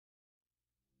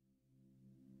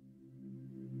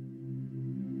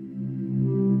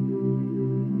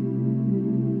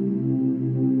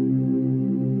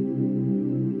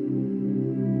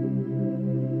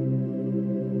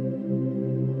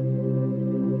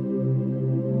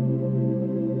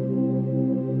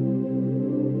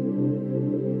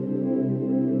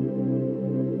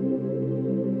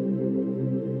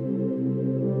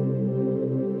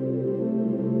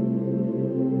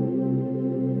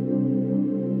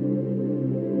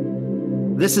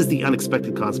This is the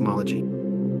Unexpected Cosmology.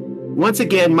 Once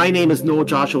again, my name is Noel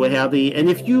Joshua Hadley, and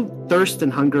if you thirst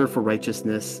and hunger for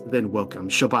righteousness, then welcome.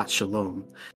 Shabbat Shalom.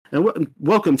 And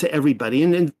welcome to everybody,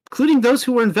 and including those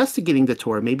who are investigating the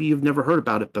Torah. Maybe you've never heard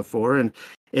about it before, and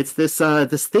it's this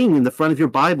thing in the front of your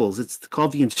Bibles. It's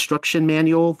called the Instruction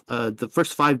Manual, the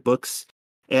first 5 books.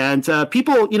 And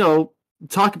people,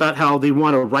 talk about how they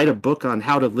want to write a book on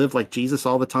how to live like Jesus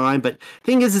all the time. But the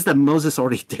thing is that Moses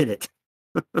already did it.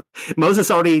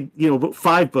 Moses already, wrote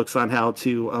 5 books on how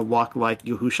to walk like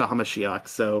Yahushua HaMashiach.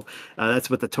 So that's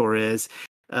what the Torah is.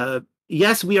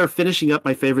 Yes, we are finishing up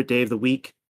my favorite day of the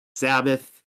week,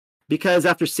 Sabbath, because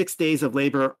after 6 days of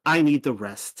labor, I need the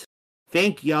rest.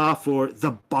 Thank Yah for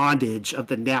the bondage of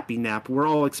the nappy nap we're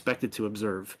all expected to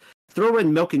observe. Throw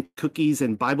in milk and cookies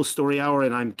and Bible story hour,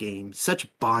 and I'm game. Such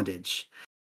bondage.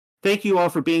 Thank you all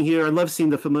for being here. I love seeing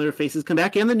the familiar faces come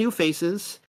back and the new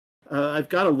faces. I've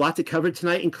got a lot to cover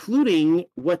tonight, including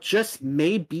what just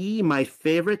may be my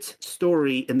favorite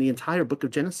story in the entire book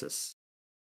of Genesis.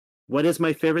 What is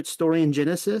my favorite story in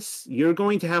Genesis? You're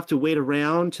going to have to wait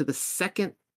around to the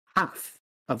second half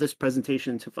of this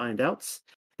presentation to find out.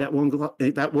 That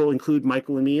will include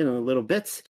Michael and me in a little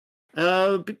bit.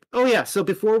 So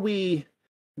before we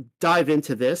dive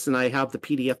into this, and I have the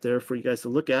PDF there for you guys to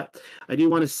look at, I do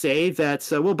want to say that,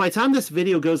 by the time this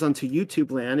video goes onto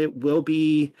YouTube land, it will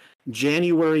be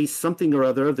January something or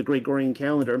other of the Gregorian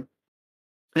calendar,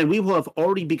 and we will have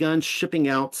already begun shipping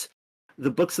out the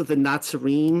books of the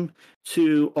Nazarene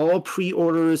to all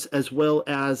pre-orders as well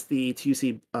as the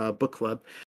TUC book club.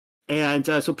 And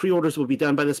so pre-orders will be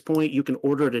done by this point. You can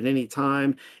order it at any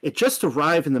time. It just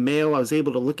arrived in the mail. I was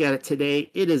able to look at it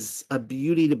today. It is a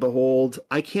beauty to behold.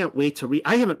 I can't wait to read.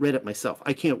 I haven't read it myself.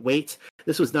 I can't wait.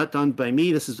 This was not done by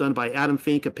me. This is done by Adam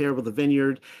Fink, a Parable of the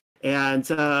Vineyard. And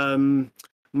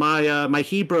my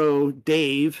Hebrew,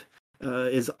 Dave,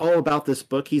 is all about this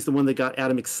book. He's the one that got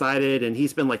Adam excited, and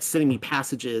he's been sending me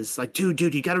passages like, dude,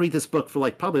 you got to read this book for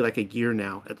probably a year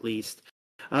now at least.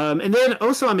 And then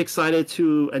also I'm excited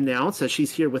to announce that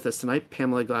she's here with us tonight,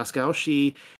 Pamela Glasgow.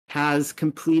 She has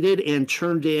completed and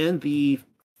turned in the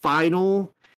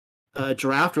final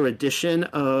draft or edition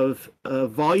of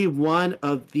Volume 1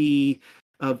 of the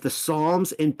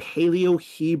Psalms in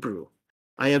Paleo-Hebrew.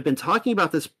 I have been talking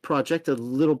about this project a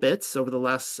little bit over the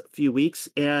last few weeks,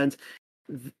 and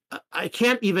I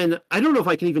don't know if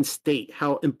I can even state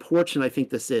how important I think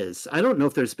this is. I don't know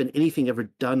if there's been anything ever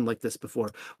done like this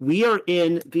before. We are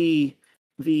in the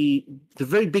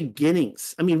very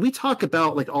beginnings. I mean, we talk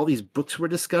about all these books we're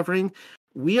discovering.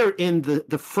 We are in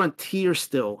the frontier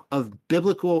still of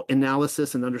biblical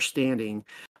analysis and understanding,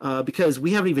 because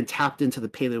we haven't even tapped into the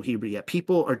Paleo-Hebrew yet.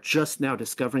 People are just now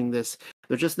discovering this.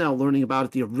 They're just now learning about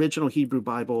it, the original Hebrew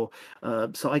Bible.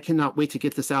 So I cannot wait to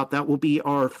get this out. That will be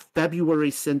our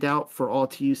February send out for all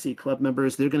TUC club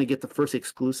members. They're going to get the first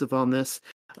exclusive on this.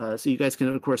 So you guys can,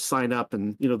 of course, sign up,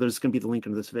 and there's going to be the link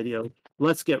in this video.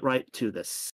 Let's get right to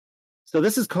this. So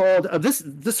this is called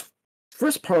this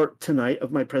first part tonight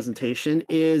of my presentation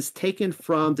is taken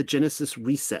from the Genesis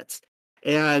Reset.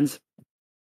 And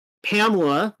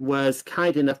Pamela was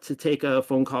kind enough to take a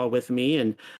phone call with me,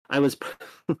 and I was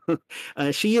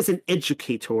she is an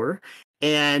educator,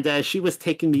 and she was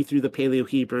taking me through the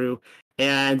Paleo-Hebrew,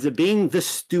 and being the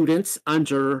student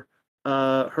under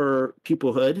her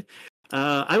pupilhood,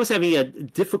 I was having a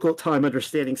difficult time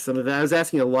understanding some of that. I was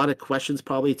asking a lot of questions,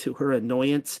 probably to her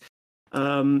annoyance.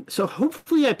 So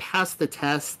hopefully I passed the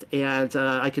test, and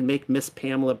I can make Miss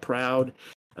Pamela proud.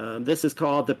 This is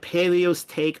called The Paleo's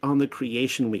Take on the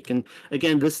Creation Week. And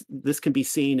again, this can be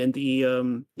seen in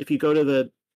the, if you go to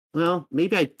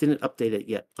maybe I didn't update it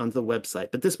yet on the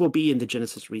website, but this will be in the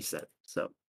Genesis Reset. So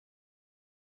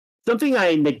something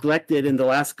I neglected in the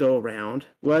last go-around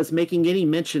was making any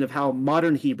mention of how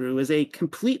modern Hebrew is a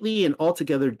completely and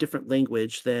altogether different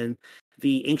language than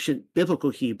the ancient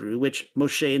biblical Hebrew, which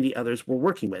Moshe and the others were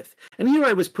working with. And here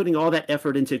I was putting all that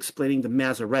effort into explaining the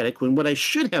Masoretic, when what I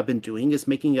should have been doing is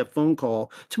making a phone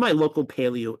call to my local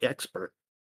paleo expert.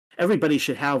 Everybody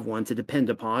should have one to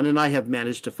depend upon, and I have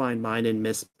managed to find mine in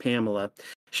Miss Pamela.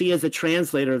 She is a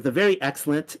translator of the very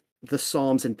excellent The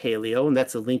Psalms in Paleo, and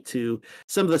that's a link to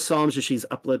some of the Psalms that she's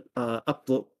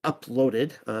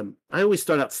uploaded. I always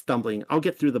start out stumbling. I'll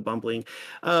get through the bumbling.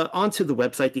 Onto the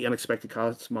website, The Unexpected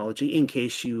Cosmology, in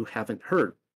case you haven't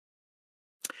heard.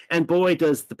 And boy,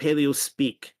 does the Paleo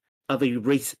speak of a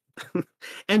race.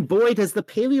 And boy, does the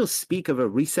Paleo speak of a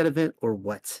reset event or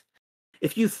what?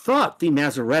 If you thought the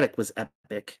Masoretic was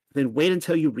epic, then wait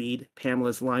until you read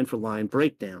Pamela's line-for-line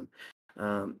breakdown.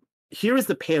 Here is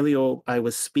the Paleo I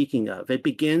was speaking of. It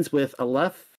begins with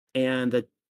Aleph and the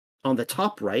on the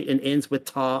top right and ends with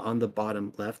ta on the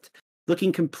bottom left,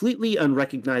 looking completely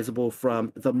unrecognizable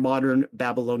from the modern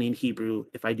Babylonian Hebrew,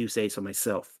 if I do say so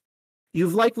myself.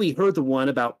 You've likely heard the one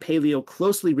about Paleo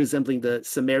closely resembling the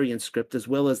Sumerian script as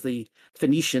well as the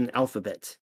Phoenician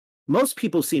alphabet. Most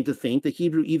people seem to think that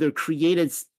Hebrew either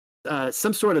created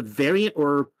some sort of variant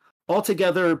or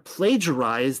altogether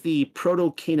plagiarized the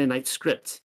Proto-Canaanite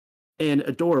script, an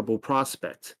adorable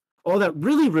prospect. All that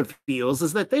really reveals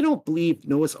is that they don't believe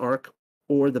Noah's Ark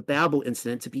or the Babel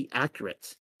incident to be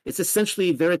accurate. It's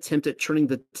essentially their attempt at turning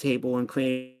the table and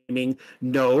claiming,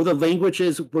 no, the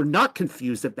languages were not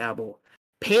confused at Babel.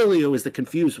 Paleo is the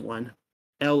confused one.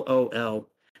 LOL.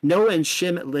 Noah and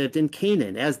Shem lived in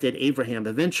Canaan, as did Abraham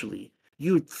eventually.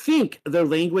 You'd think their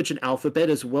language and alphabet,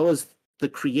 as well as the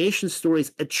creation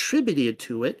stories attributed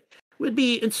to it, would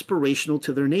be inspirational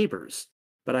to their neighbors.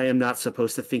 But I am not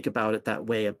supposed to think about it that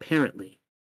way, apparently.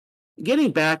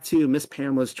 Getting back to Miss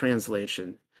Pamela's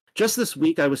translation, just this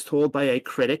week I was told by a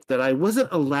critic that I wasn't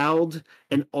allowed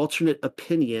an alternate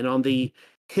opinion on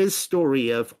his story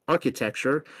of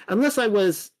architecture unless I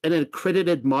was an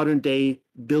accredited modern-day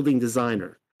building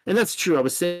designer. And that's true. I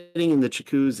was sitting in the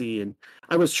jacuzzi and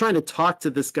I was trying to talk to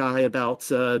this guy about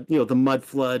the mud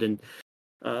flood and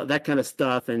that kind of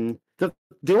stuff. And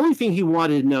the only thing he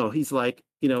wanted to know, he's like,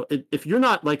 if you're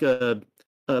not like a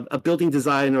building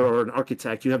designer or an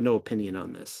architect, you have no opinion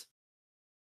on this.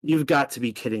 You've got to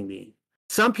be kidding me.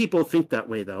 Some people think that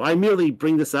way, though. I merely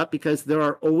bring this up because there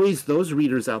are always those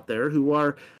readers out there who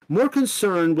are more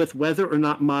concerned with whether or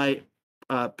not my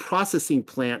processing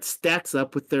plant stacks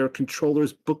up with their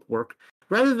controller's bookwork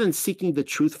rather than seeking the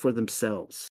truth for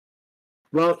themselves.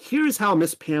 Well, here's how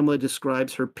Miss Pamela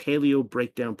describes her paleo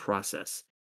breakdown process.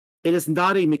 It is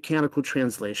not a mechanical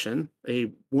translation,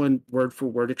 a one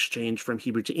word-for-word exchange from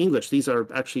Hebrew to English. These are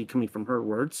actually coming from her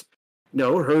words.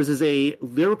 No, hers is a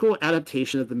lyrical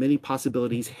adaptation of the many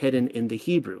possibilities hidden in the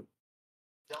Hebrew.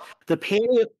 The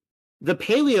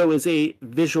paleo is a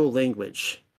visual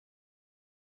language.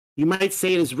 You might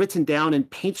say it is written down in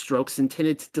paint strokes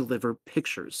intended to deliver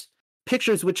pictures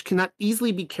which cannot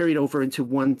easily be carried over into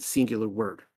one singular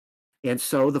word. And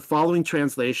so the following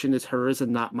translation is hers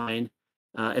and not mine,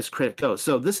 as credit goes.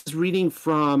 So this is reading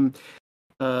from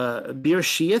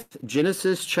Bereshith,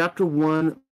 Genesis chapter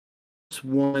 1, verse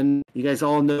 1. You guys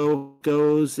all know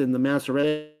goes in the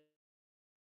Masoretic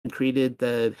and created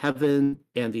the heaven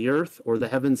and the earth, or the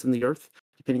heavens and the earth,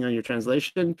 depending on your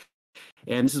translation.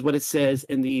 And this is what it says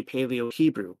in the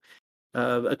Paleo-Hebrew,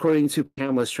 according to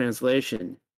Pamela's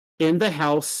translation. In the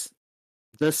house,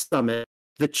 the summit,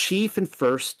 the chief and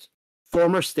first,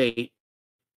 former state,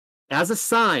 as a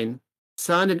sign,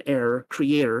 son and heir,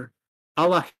 creator,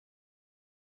 Allah,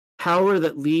 power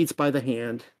that leads by the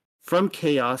hand, from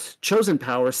chaos, chosen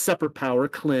power, separate power,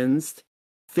 cleansed,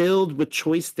 filled with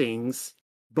choice things,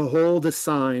 behold a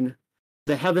sign,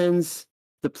 the heavens,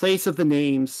 the place of the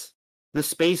names, the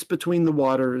space between the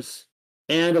waters,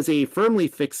 and as a firmly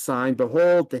fixed sign,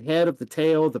 behold the head of the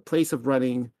tail, the place of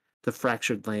running, the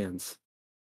fractured lands.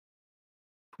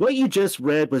 What you just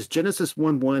read was Genesis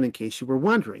 1:1, in case you were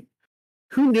wondering.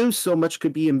 Who knew so much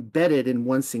could be embedded in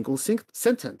one single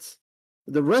sentence?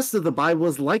 The rest of the Bible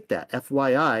is like that,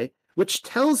 FYI, which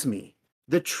tells me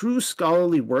the true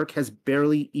scholarly work has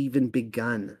barely even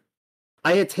begun.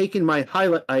 I had taken my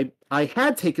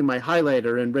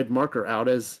highlighter and red marker out,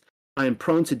 as I am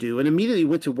prone to do, and immediately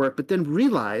went to work, but then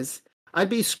realized I'd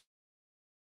be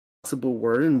possible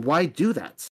word, and why do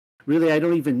that? Really, I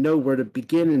don't even know where to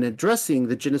begin in addressing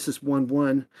the Genesis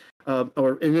 1:1,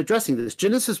 or in addressing this.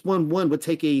 Genesis 1:1 would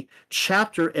take a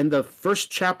chapter, and the first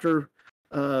chapter,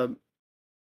 Genesis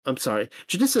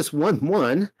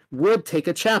 1:1 would take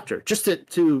a chapter just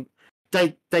to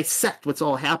dissect what's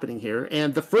all happening here,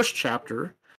 and the first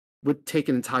chapter would take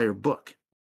an entire book.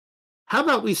 How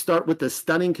about we start with the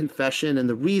stunning confession and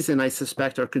the reason I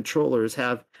suspect our controllers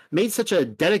have made such a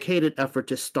dedicated effort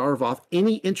to starve off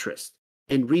any interest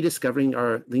in rediscovering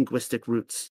our linguistic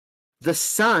roots. The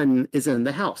Son is in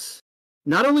the house.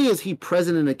 Not only is he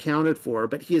present and accounted for,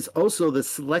 but he is also the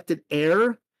selected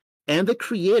heir and the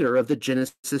creator of the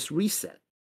Genesis reset.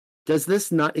 Does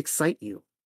this not excite you?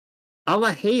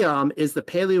 Elohim is the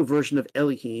Paleo version of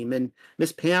Elohim, and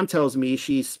Miss Pam tells me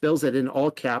she spells it in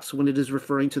all caps when it is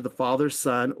referring to the Father,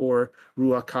 Son, or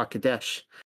Ruach HaKodesh.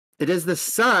 It is the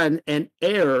Son and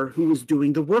heir who is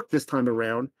doing the work this time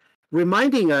around,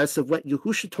 reminding us of what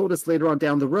Yahusha told us later on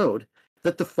down the road,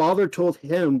 that the Father told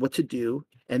him what to do,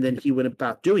 and then he went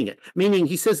about doing it. Meaning,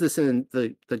 he says this in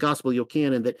the Gospel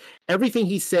Yochanan, that everything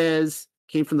he says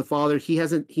came from the Father. He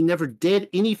never did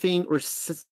anything or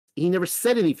he never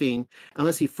said anything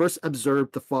unless he first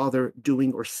observed the Father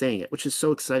doing or saying it, which is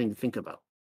so exciting to think about.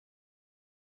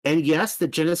 And yes, the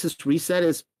Genesis reset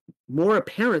is more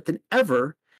apparent than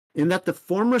ever in that the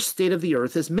former state of the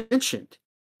earth is mentioned.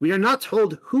 We are not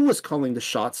told who was calling the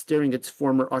shots during its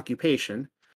former occupation.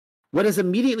 What is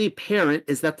immediately apparent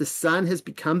is that the Son has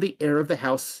become the heir of the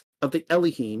house of the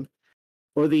Elohim,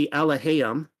 or the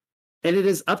Elohim, and it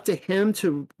is up to him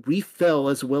to refill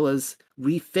as well as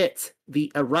refit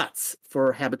the Eretz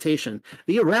for habitation.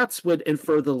 The Eretz would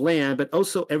infer the land, but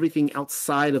also everything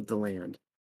outside of the land.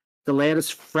 The land is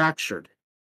fractured.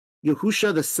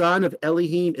 Yahusha, the son of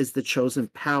Elohim, is the chosen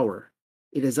power.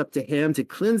 It is up to him to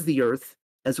cleanse the earth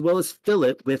as well as fill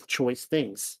it with choice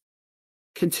things.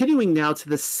 Continuing now to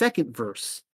the second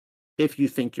verse, if you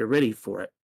think you're ready for it.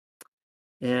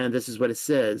 And this is what it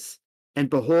says. And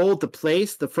behold, the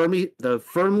place, the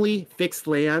firmly fixed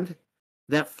land,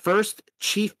 that first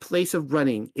chief place of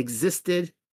running,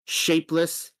 existed,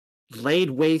 shapeless, laid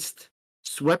waste,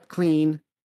 swept clean,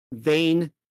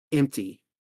 vain, empty.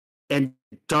 And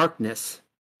darkness,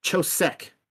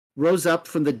 Chosek, rose up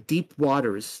from the deep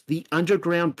waters, the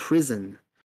underground prison,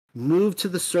 moved to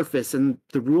the surface, and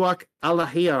the Ruach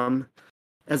Elohim,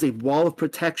 as a wall of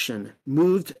protection,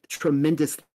 moved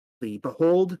tremendously.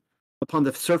 Behold, upon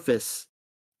the surface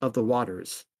of the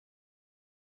waters.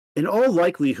 In all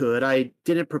likelihood, I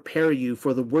didn't prepare you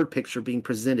for the word picture being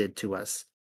presented to us.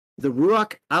 The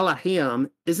Ruach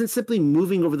Elohim isn't simply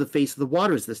moving over the face of the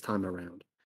waters this time around.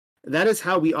 That is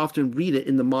how we often read it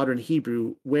in the modern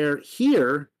Hebrew, where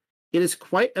here it is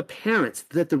quite apparent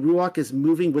that the Ruach is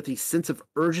moving with a sense of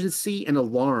urgency and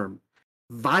alarm,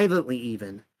 violently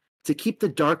even, to keep the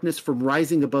darkness from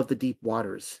rising above the deep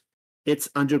waters, its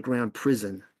underground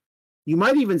prison. You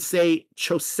might even say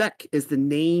Chosek is the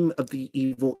name of the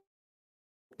evil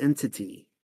entity.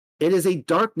 It is a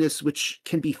darkness which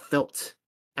can be felt.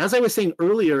 As I was saying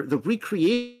earlier, the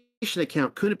recreation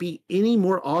account couldn't be any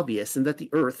more obvious in that the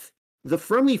earth, the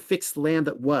firmly fixed land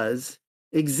that was,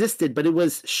 existed, but it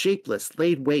was shapeless,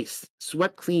 laid waste,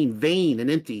 swept clean, vain,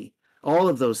 and empty, all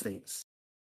of those things.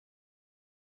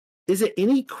 Is it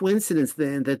any coincidence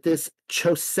then that this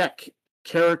Chosek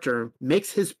character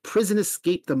makes his prison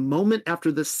escape the moment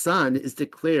after the Son is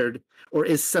declared or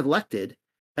is selected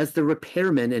as the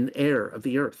repairman and heir of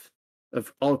the earth,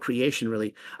 of all creation,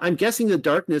 really? I'm guessing the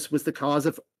darkness was the cause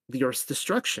of the earth's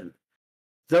destruction.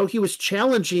 Though he was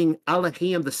challenging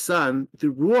Elohim the Son, the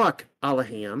Ruach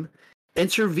Elohim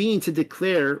intervened to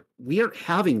declare, we aren't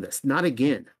having this, not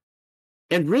again.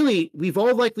 And really, we've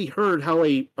all likely heard how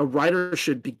a writer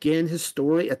should begin his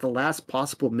story at the last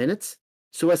possible minutes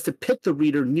so as to pit the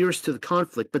reader nearest to the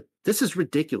conflict, but this is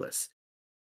ridiculous.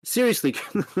 Seriously,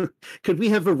 could we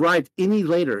have arrived any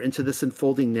later into this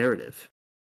unfolding narrative?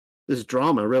 This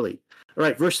drama, really. All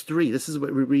right, verse 3, this is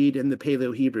what we read in the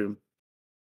Paleo-Hebrew.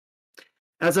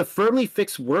 As a firmly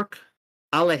fixed work,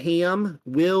 Elohim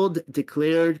willed,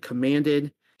 declared,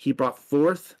 commanded, he brought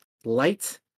forth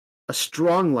light, a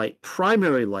strong light,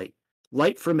 primary light,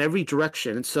 light from every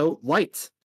direction. And so light,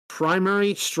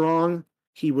 primary, strong,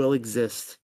 he will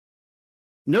exist.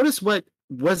 Notice what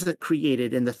wasn't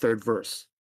created in the third verse.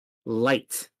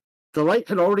 Light. The light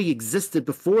had already existed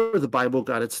before the Bible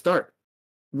got its start.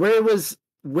 Where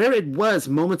it was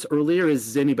moments earlier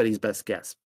is anybody's best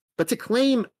guess. But to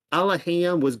claim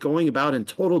Elohim was going about in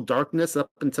total darkness up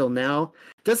until now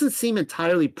doesn't seem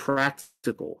entirely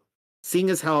practical, seeing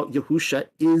as how Yahusha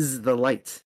is the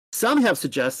light. Some have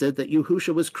suggested that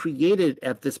Yahusha was created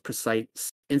at this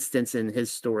precise instance in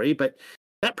his story, but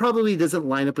that probably doesn't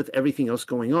line up with everything else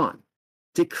going on.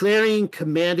 Declaring,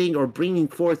 commanding, or bringing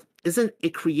forth isn't a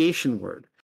creation word.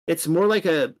 It's more like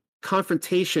a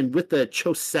confrontation with the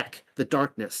Chosek, the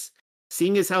darkness,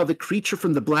 seeing as how the creature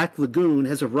from the Black Lagoon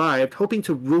has arrived, hoping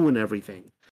to ruin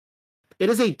everything. It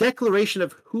is a declaration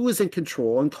of who is in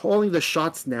control and calling the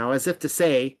shots now, as if to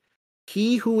say,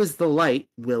 he who is the light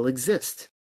will exist.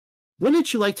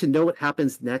 Wouldn't you like to know what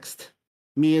happens next?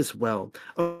 Me as well.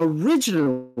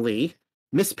 Originally,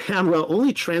 Miss Pamela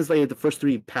only translated the first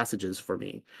 3 passages for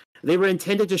me. They were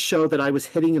intended to show that I was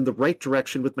heading in the right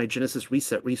direction with my Genesis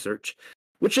Reset research,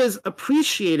 which is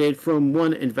appreciated from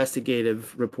one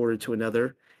investigative reporter to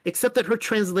another, except that her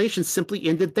translation simply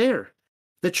ended there.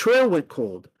 The trail went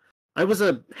cold. I was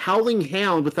a howling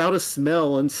hound without a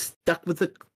smell and stuck with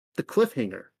the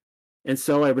cliffhanger. And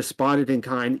so I responded in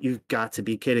kind, you've got to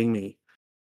be kidding me.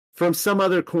 From some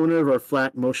other corner of our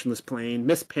flat, motionless plain,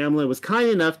 Miss Pamela was kind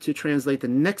enough to translate the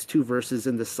next 2 verses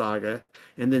in the saga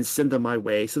and then send them my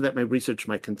way so that my research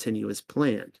might continue as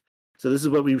planned. So this is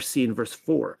what we see in verse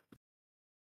 4.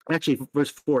 Actually, verse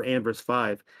 4 and verse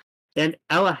 5. And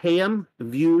Elohim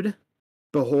viewed,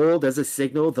 behold, as a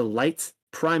signal, the light,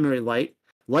 primary light,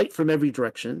 light from every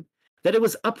direction, that it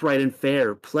was upright and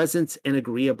fair, pleasant and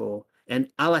agreeable. And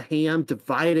Elohim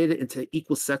divided into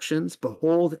equal sections,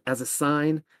 behold, as a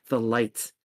sign, the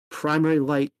light, primary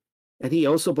light. And he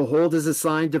also, behold, as a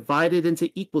sign, divided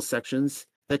into equal sections,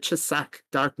 the Chesak,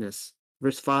 darkness.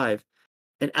 Verse 5.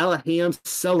 And Elohim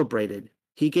celebrated.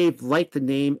 He gave light the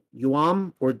name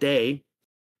Yuam, or day,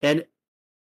 and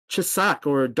Chesak,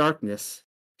 or darkness.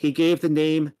 He gave the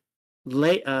name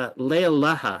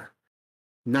Lealaha,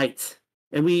 night.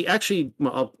 And we actually,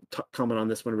 well, I'll comment on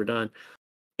this when we're done.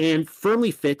 And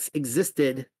firmly fixed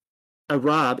existed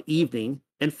Arab, evening,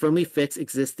 and firmly fixed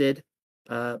existed,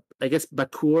 I guess,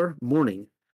 Bakur, morning.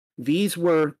 These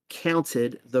were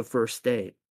counted the first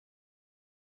day.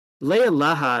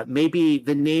 Lealaha may be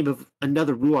the name of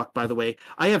another Ruach, by the way.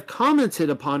 I have commented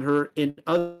upon her in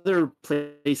other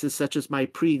places, such as my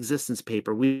pre-existence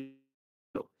paper.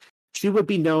 She would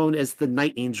be known as the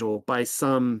night angel by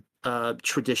some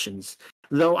traditions,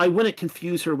 though I wouldn't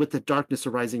confuse her with the darkness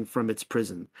arising from its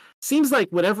prison. Seems like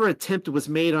whatever attempt was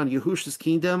made on Yahusha's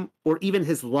kingdom, or even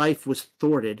his life, was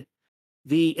thwarted.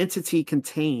 The entity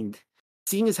contained,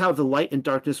 seeing as how the light and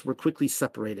darkness were quickly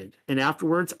separated, and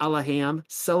afterwards Elohim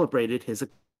celebrated his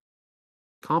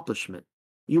accomplishment.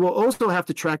 You will also have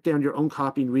to track down your own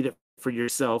copy and read it for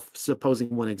yourself,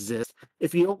 supposing one exists,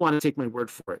 if you don't want to take my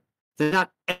word for it. That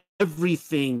not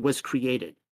everything was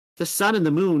created. The sun and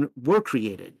the moon were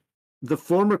created. The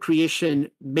former creation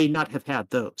may not have had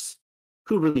those.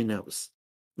 Who really knows?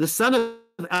 The son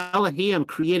of Elohim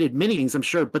created many things, I'm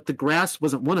sure, but the grass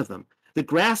wasn't one of them. The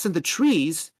grass and the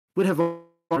trees would have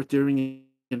evolved during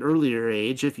an earlier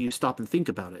age if you stop and think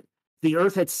about it. The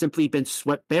earth had simply been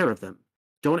swept bare of them.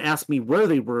 Don't ask me where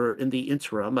they were in the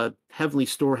interim, a heavenly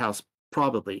storehouse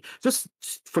probably. Just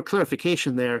for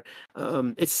clarification there,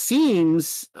 it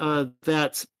seems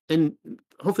that, and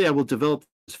hopefully I will develop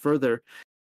this further,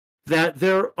 that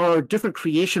there are different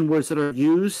creation words that are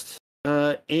used,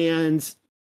 and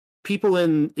people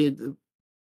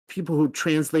people who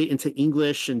translate into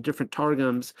English and different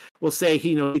targums will say,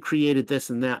 he created this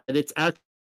and that, and it's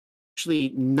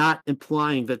actually not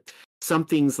implying that some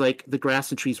things like the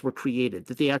grass and trees were created,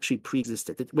 that they actually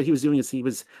pre-existed. That what he was doing is he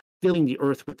was filling the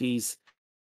earth with these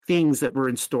things that were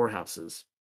in storehouses.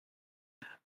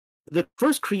 The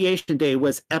first creation day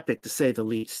was epic, to say the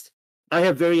least. I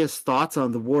have various thoughts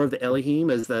on the War of the Elohim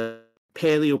as the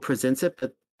Paleo presents it,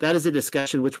 but that is a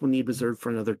discussion which will need reserved for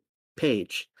another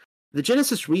page. The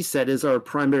Genesis reset is our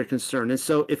primary concern, and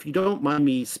so if you don't mind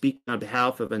me speaking on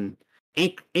behalf of an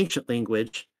ancient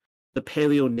language, the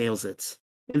Paleo nails it.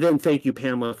 And then thank you,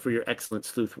 Pamela, for your excellent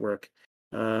sleuth work.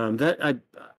 That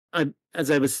I,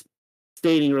 as I was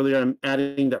stating earlier, I'm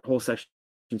adding that whole section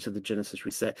to the Genesis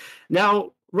reset.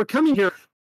 Now we're coming here.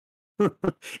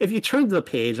 If you turn to the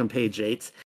page on page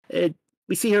 8,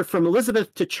 we see here from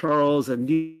Elizabeth to Charles, a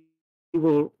New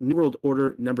World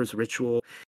Order numbers ritual.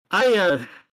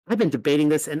 I've been debating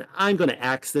this, and I'm going to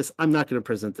axe this. I'm not going to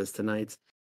present this tonight.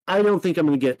 I don't think I'm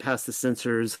going to get past the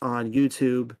censors on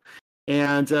YouTube.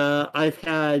 And I've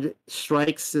had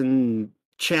strikes and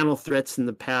channel threats in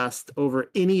the past over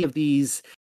any of these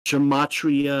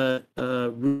gematria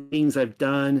readings I've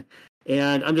done.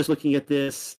 And I'm just looking at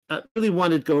this. I really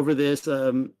wanted to go over this.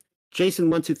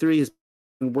 Jason123 has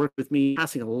been working with me,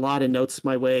 passing a lot of notes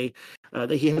my way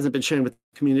that he hasn't been sharing with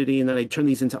the community. And then I turn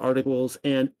these into articles.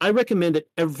 And I recommend that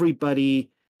everybody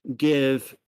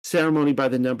give Ceremony by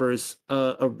the Numbers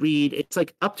a read. It's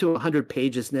like up to 100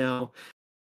 pages now.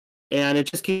 And it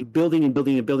just keeps building and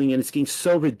building and building, and it's getting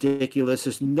so ridiculous.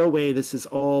 There's no way this is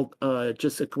all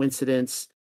just a coincidence.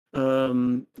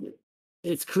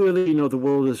 It's clearly, the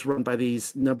world is run by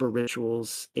these number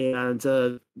rituals, and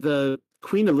the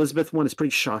Queen Elizabeth one is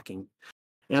pretty shocking.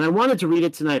 And I wanted to read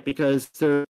it tonight because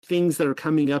there are things that are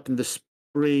coming up in the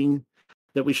spring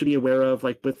that we should be aware of,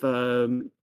 like with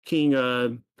King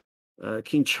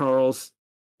Charles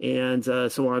and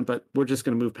so on. But we're just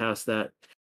going to move past that.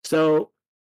 So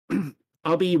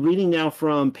I'll be reading now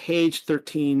from page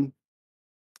 13.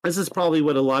 This is probably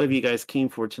what a lot of you guys came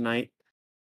for tonight.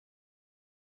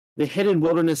 The hidden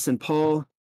wilderness in Paul.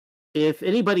 If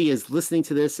anybody is listening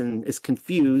to this and is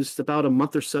confused, about a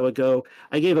month or so ago,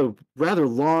 I gave a rather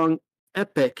long,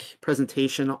 epic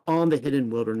presentation on the hidden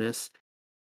wilderness.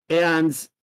 And,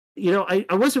 I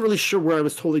wasn't really sure where I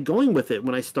was totally going with it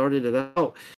when I started it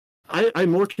out.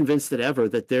 I'm more convinced than ever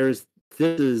that there's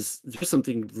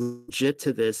something legit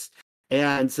to this.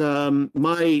 And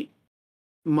my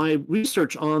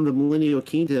research on the millennial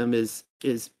kingdom is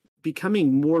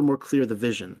becoming more and more clear, the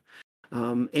vision.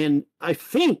 And I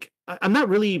think I'm not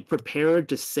really prepared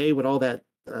to say what all that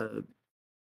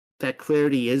that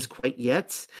clarity is quite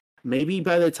yet. Maybe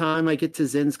by the time I get to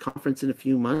Zen's conference in a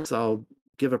few months, I'll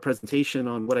give a presentation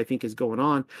on what I think is going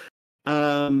on.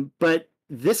 But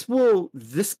this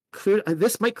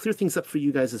might clear things up for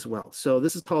you guys as well. So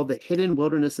this is called The Hidden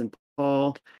Wilderness in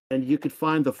Paul, and you could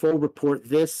find the full report,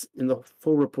 this in the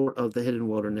full report of The Hidden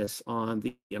Wilderness on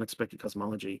the Unexpected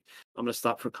Cosmology. I'm going to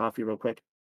stop for coffee real quick.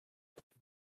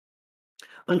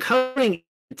 Uncovering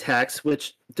texts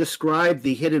which describe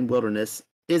the hidden wilderness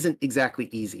isn't exactly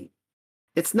easy.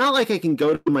 It's not like I can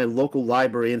go to my local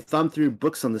library and thumb through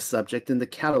books on the subject in the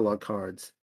catalog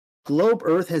cards. Globe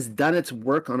Earth has done its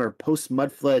work on our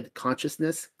post-mudflood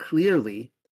consciousness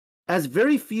clearly, as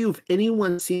very few, if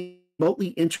anyone, seem remotely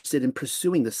interested in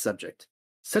pursuing this subject.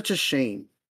 Such a shame.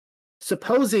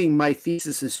 Supposing my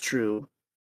thesis is true,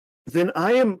 then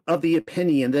I am of the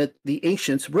opinion that the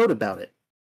ancients wrote about it,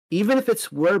 even if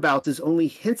its whereabouts is only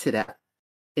hinted at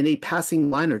in a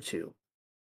passing line or two.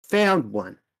 Found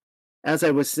one. As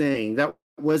I was saying, that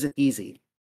wasn't easy.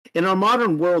 In our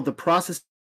modern world, the process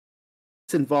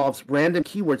involves random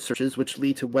keyword searches, which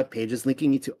lead to web pages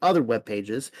linking you to other web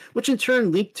pages, which in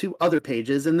turn link to other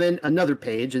pages, and then another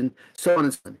page, and so on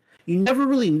and so on. You never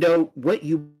really know what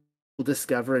you will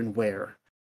discover and where.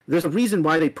 There's a reason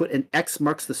why they put an X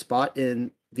marks the spot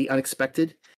in the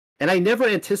unexpected, and I never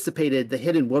anticipated the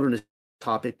hidden wilderness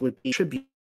topic would be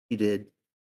attributed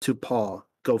to Paul.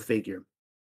 Go figure.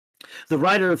 The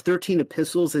writer of 13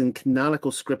 epistles in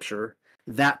canonical scripture,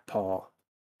 that Paul.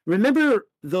 Remember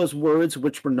those words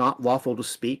which were not lawful to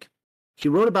speak? He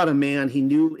wrote about a man he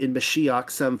knew in Mashiach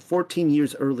some 14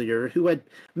 years earlier who had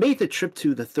made the trip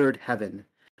to the third heaven.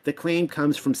 The claim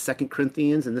comes from 2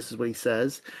 Corinthians, and this is what he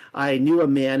says. I knew a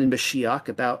man in Mashiach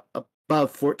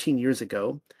above 14 years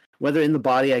ago. Whether in the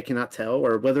body I cannot tell,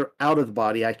 or whether out of the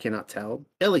body I cannot tell.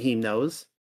 Elohim knows.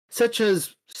 Such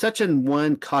an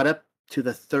one caught up to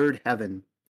the third heaven.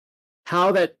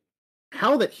 How that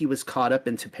he was caught up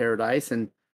into paradise and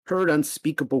heard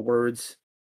unspeakable words,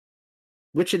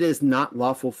 which it is not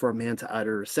lawful for a man to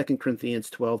utter. 2 Corinthians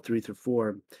 12,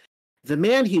 3-4. The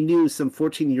man he knew some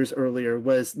 14 years earlier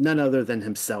was none other than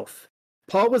himself.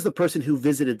 Paul was the person who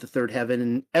visited the third heaven,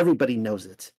 and everybody knows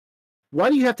it. Why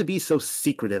do you have to be so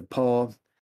secretive, Paul?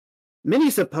 Many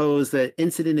suppose the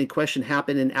incident in question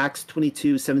happened in Acts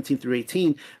 22,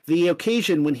 17-18, the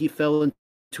occasion when he fell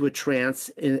into a trance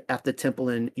at the temple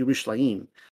in Jerusalem.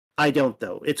 I don't,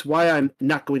 though. It's why I'm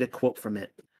not going to quote from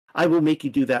it. I will make you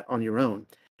do that on your own.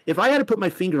 If I had to put my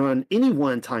finger on any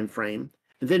one time frame,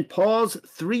 then Paul's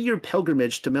 3-year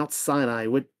pilgrimage to Mount Sinai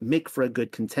would make for a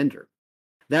good contender.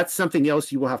 That's something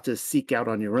else you will have to seek out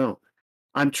on your own.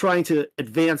 I'm trying to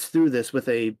advance through this with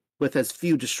as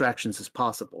few distractions as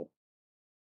possible.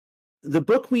 The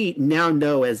book we now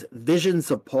know as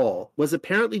Visions of Paul was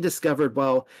apparently discovered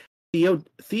while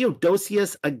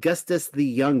Theodosius Augustus the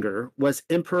Younger was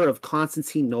emperor of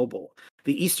Constantinople,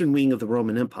 the eastern wing of the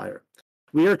Roman Empire.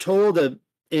 We are told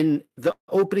in the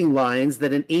opening lines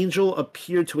that an angel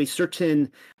appeared to a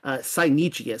certain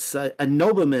Cynegius, a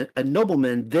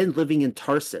nobleman then living in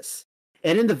Tarsus,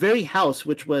 and in the very house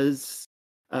which was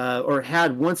or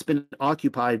had once been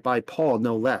occupied by Paul,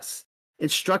 no less,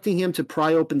 instructing him to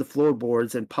pry open the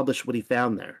floorboards and publish what he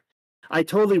found there. I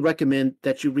totally recommend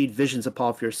that you read Visions of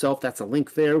Paul for yourself. That's a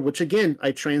link there, which again,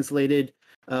 I translated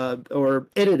or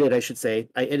edited, I should say.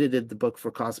 I edited the book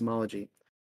for Cosmology.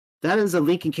 That is a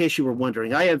link in case you were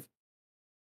wondering. I have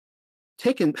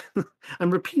taken,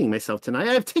 I'm repeating myself tonight.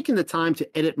 I have taken the time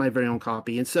to edit my very own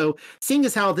copy. And so, seeing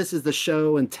as how this is the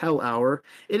show and tell hour,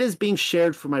 it is being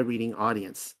shared for my reading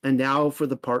audience. And now for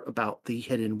the part about the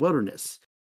hidden wilderness.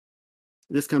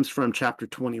 This comes from chapter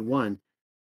 21.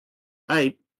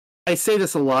 I say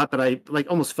this a lot, but I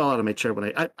almost fell out of my chair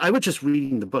when I was just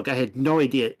reading the book. I had no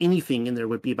idea anything in there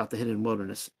would be about the hidden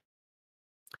wilderness.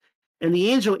 And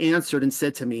the angel answered and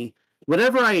said to me,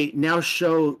 whatever I now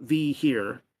show thee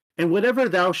here, and whatever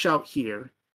thou shalt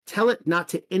hear, tell it not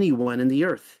to anyone in the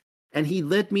earth. And he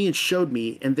led me and showed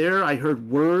me, and there I heard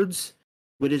words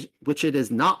which it is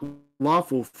not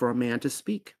lawful for a man to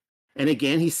speak. And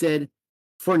again he said,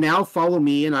 for now follow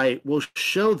me, and I will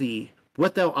show thee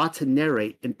what thou ought to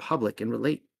narrate in public and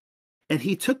relate. And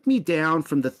he took me down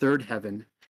from the third heaven,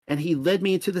 and he led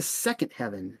me into the second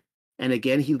heaven. And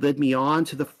again he led me on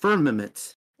to the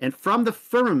firmament, and from the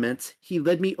firmament he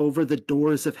led me over the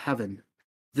doors of heaven.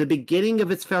 The beginning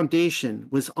of its foundation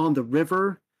was on the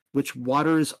river which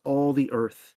waters all the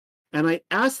earth. And I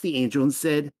asked the angel and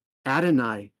said,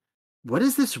 Adonai, what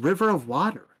is this river of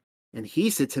water? And he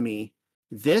said to me,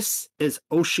 this is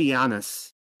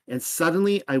Oceanus. And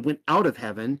suddenly I went out of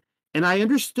heaven, And I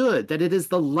understood that it is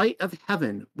the light of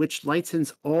heaven which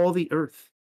lightens all the earth,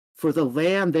 for the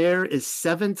land there is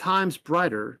 7 times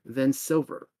brighter than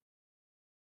silver.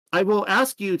 I will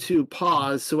ask you to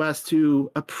pause so as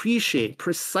to appreciate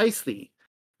precisely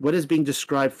what is being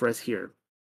described for us here.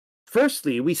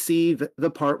 Firstly, we see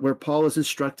the part where Paul is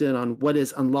instructed on what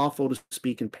is unlawful to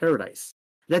speak in paradise.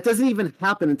 That doesn't even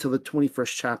happen until the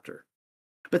 21st chapter.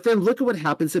 But then look at what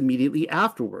happens immediately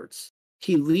afterwards.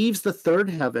 He leaves the third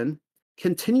heaven,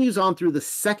 continues on through the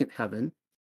second heaven,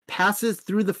 passes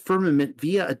through the firmament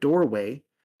via a doorway,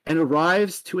 and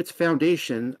arrives to its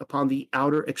foundation upon the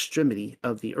outer extremity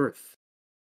of the earth.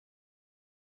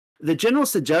 The general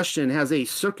suggestion has a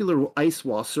circular ice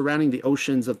wall surrounding the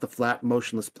oceans of the flat,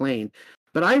 motionless plain,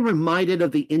 but I'm reminded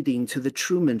of the ending to The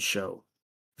Truman Show.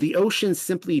 The oceans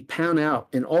simply pan out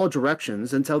in all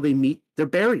directions until they meet their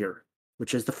barrier,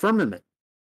 which is the firmament.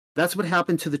 That's what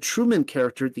happened to the Truman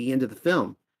character at the end of the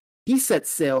film. He set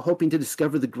sail hoping to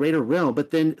discover the greater realm,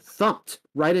 but then thumped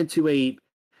right into a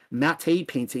matte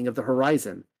painting of the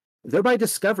horizon, thereby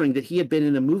discovering that he had been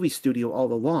in a movie studio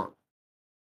all along.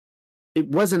 It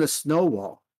wasn't a snow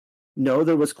wall. No,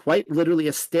 there was quite literally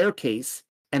a staircase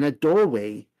and a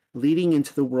doorway leading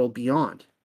into the world beyond.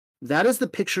 That is the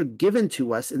picture given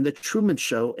to us in The Truman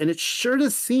Show, and it sure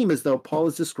does seem as though Paul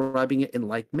is describing it in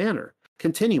like manner.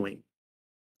 Continuing,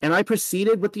 and I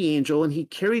proceeded with the angel, and he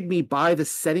carried me by the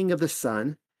setting of the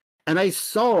sun, and I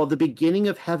saw the beginning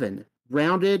of heaven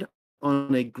rounded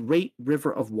on a great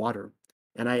river of water.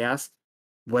 And I asked,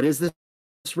 what is this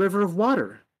river of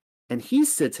water? And he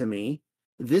said to me,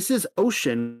 this is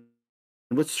ocean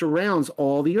which surrounds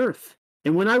all the earth.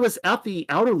 And when I was at the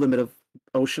outer limit of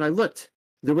ocean, I looked.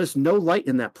 There was no light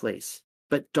in that place,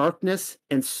 but darkness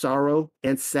and sorrow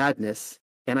and sadness,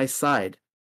 and I sighed.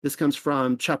 This comes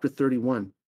from chapter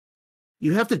 31.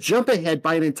 You have to jump ahead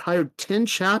by an entire 10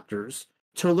 chapters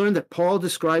to learn that Paul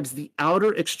describes the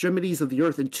outer extremities of the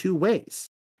earth in 2 ways,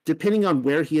 depending on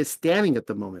where he is standing at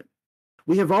the moment.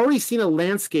 We have already seen a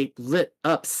landscape lit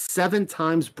up 7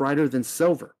 times brighter than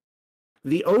silver.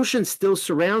 The ocean still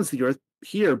surrounds the earth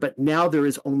here, but now there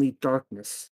is only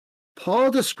darkness.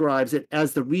 Paul describes it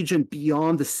as the region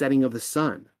beyond the setting of the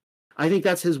sun. I think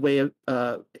that's his way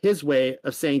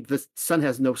of saying the sun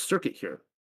has no circuit here.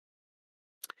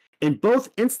 In both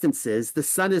instances, the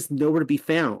sun is nowhere to be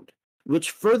found,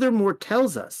 which furthermore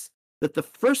tells us that the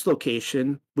first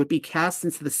location would be cast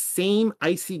into the same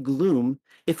icy gloom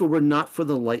if it were not for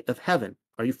the light of heaven.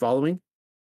 Are you following?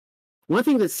 One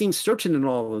thing that seems certain in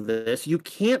all of this, you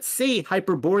can't say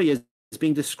Hyperborea is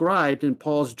being described in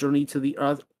Paul's journey to the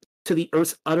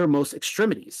earth's uttermost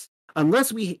extremities,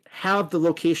 unless we have the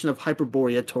location of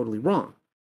Hyperborea totally wrong.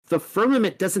 The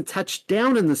firmament doesn't touch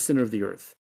down in the center of the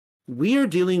earth. We are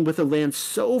dealing with a land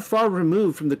so far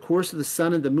removed from the course of the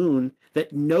sun and the moon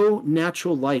that no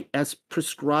natural light as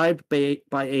prescribed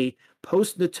by a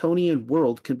post-Newtonian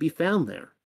world can be found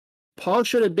there. Paul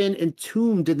should have been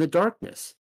entombed in the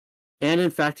darkness. And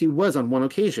in fact, he was on one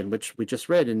occasion, which we just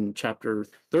read in chapter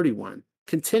 31.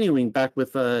 Continuing back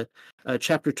with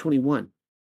chapter 21.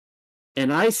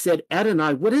 And I said,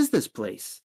 Adonai, what is this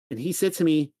place? And he said to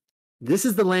me, this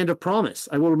is the land of promise.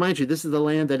 I will remind you, this is the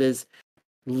land that is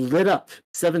lit up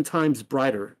 7 times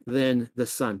brighter than the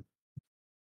sun.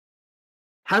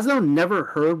 Hast thou never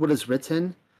heard what is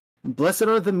written? Blessed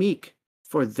are the meek,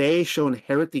 for they shall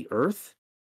inherit the earth.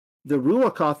 The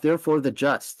Ruachoth, therefore, the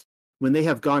just, when they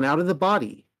have gone out of the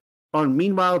body, are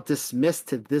meanwhile dismissed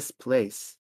to this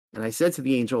place. And I said to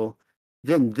the angel,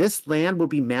 then this land will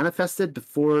be manifested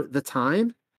before the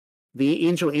time? The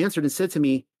angel answered and said to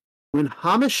me, when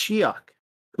Hamashiach,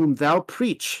 whom thou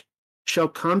preach, shall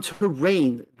come to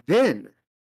reign, then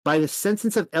by the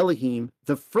sentence of Elohim,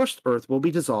 the first earth will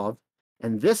be dissolved,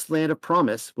 and this land of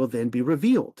promise will then be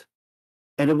revealed.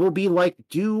 And it will be like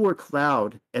dew or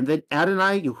cloud, and then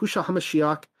Adonai, Yahushua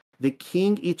HaMashiach, the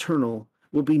King eternal,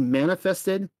 will be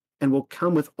manifested and will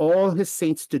come with all his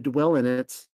saints to dwell in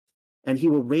it, and he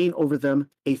will reign over them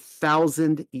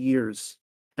 1,000 years,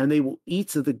 and they will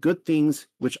eat of the good things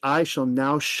which I shall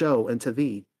now show unto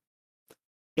thee.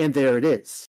 And there it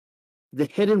is, the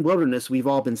hidden wilderness we've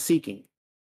all been seeking.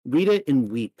 Read it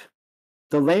and weep.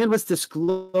 The land was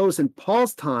disclosed in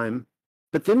Paul's time,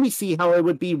 but then we see how it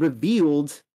would be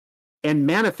revealed and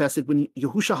manifested when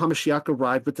Yahushua HaMashiach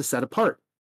arrived with the set apart.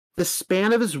 The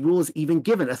span of his rule is even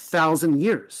given 1,000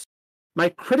 years. My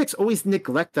critics always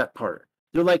neglect that part.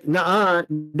 They're like, nah,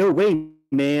 no way,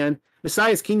 man.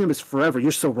 Messiah's kingdom is forever.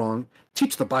 You're so wrong.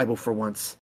 Teach the Bible for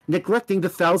once. Neglecting the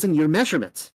 1,000-year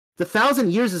measurement. The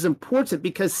 1,000 years is important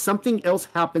because something else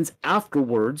happens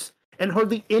afterwards, and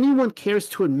hardly anyone cares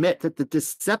to admit that the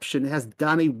deception has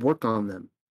done a work on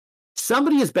them.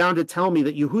 Somebody is bound to tell me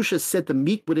that Yahushua said the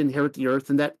meek would inherit the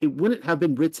earth and that it wouldn't have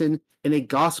been written in a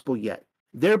gospel yet,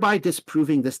 thereby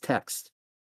disproving this text.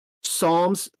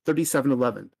 Psalms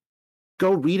 37:11.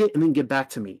 Go read it and then get back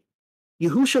to me.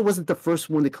 Yahushua wasn't the first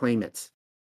one to claim it.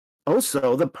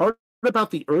 Also, the part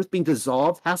about the earth being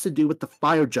dissolved has to do with the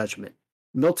fire judgment,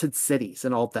 melted cities,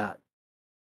 and all that.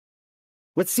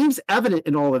 What seems evident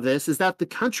in all of this is that the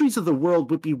countries of the world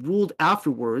would be ruled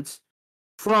afterwards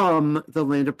from the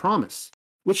land of promise,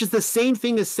 which is the same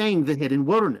thing as saying the hidden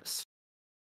wilderness.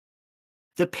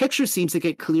 The picture seems to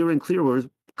get clearer and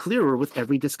clearer with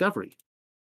every discovery.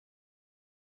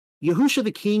 Yahushua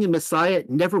the King and Messiah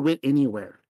never went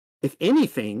anywhere. If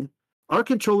anything, our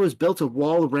controllers built a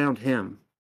wall around him.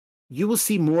 You will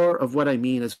see more of what I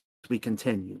mean as we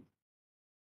continue.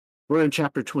 We're in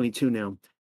chapter 22 now.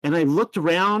 And I looked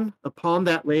around upon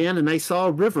that land, and I saw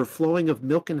a river flowing of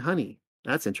milk and honey.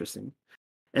 That's interesting.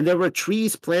 And there were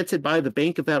trees planted by the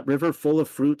bank of that river full of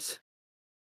fruits.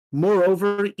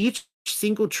 Moreover, each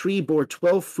single tree bore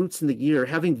 12 fruits in the year,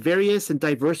 having various and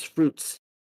diverse fruits.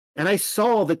 And I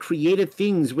saw the created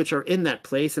things which are in that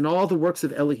place, and all the works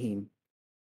of Elohim.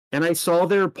 And I saw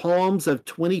there palms of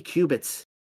 20 cubits,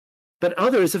 but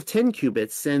others of 10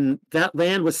 cubits, and that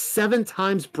land was 7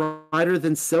 times brighter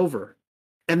than silver.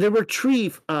 And there were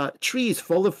trees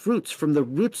full of fruits, from the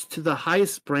roots to the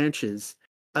highest branches,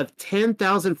 of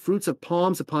 10,000 fruits of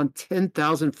palms upon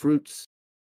 10,000 fruits.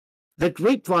 The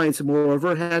grapevines,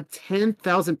 moreover, had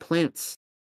 10,000 plants.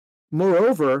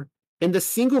 Moreover, in the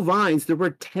single vines there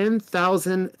were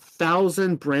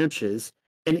 10,000 branches,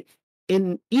 and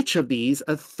in each of these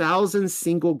 1,000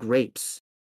 single grapes.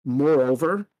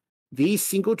 Moreover, these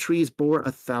single trees bore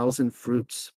 1,000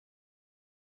 fruits.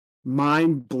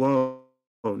 Mind blown.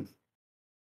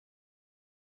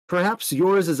 Perhaps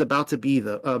yours is about to be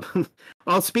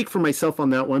I'll speak for myself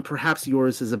on that one. Perhaps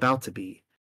yours is about to be.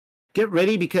 Get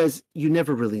ready, because you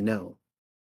never really know.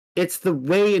 It's the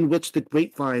way in which the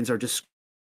grapevines are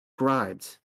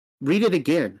described. Read it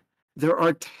again. There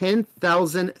are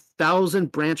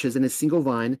 10,000 branches in a single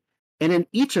vine, and in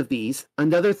each of these,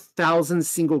 another 1,000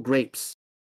 single grapes.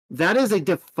 That is a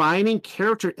defining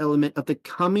character element of the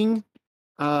coming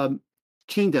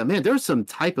kingdom. Man, there's some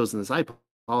typos in this. I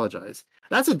apologize.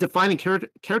 That's a defining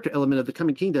character element of the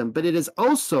coming kingdom, but it is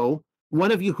also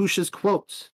one of Yahushua's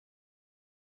quotes.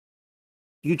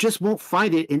 You just won't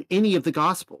find it in any of the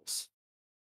Gospels.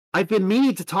 I've been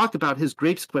meaning to talk about his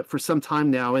grapes quip for some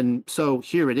time now, and so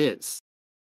here it is.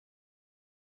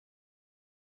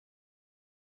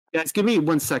 Guys, give me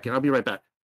 1 second. I'll be right back.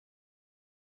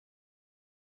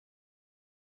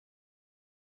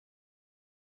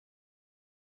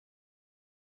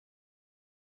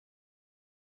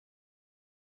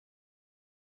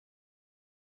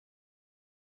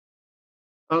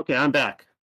 Okay, I'm back.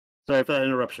 Sorry for that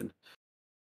interruption.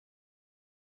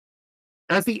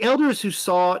 As the elders who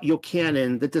saw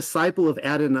Yochanan, the disciple of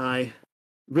Adonai,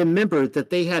 remembered that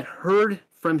they had heard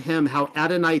from him how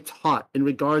Adonai taught in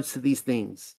regards to these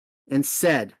things, and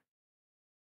said,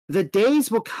 the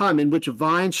days will come in which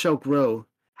vines shall grow,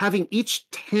 having each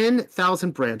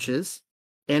 10,000 branches,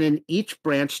 and in each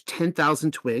branch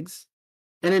 10,000 twigs,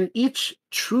 and in each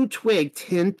true twig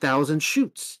 10,000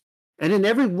 shoots, and in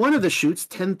every one of the shoots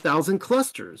 10,000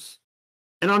 clusters,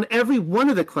 and on every one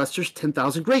of the clusters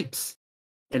 10,000 grapes.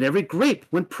 And every grape,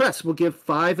 when pressed, will give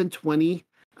 25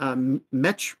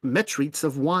 metrics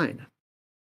of wine.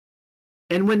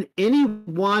 And when any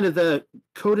one of the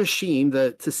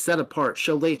Kodashim, to set apart,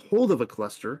 shall lay hold of a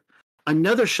cluster,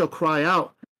 another shall cry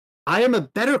out, I am a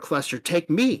better cluster, take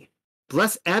me.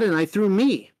 Bless Adonai through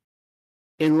me.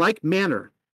 In like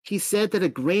manner, he said that a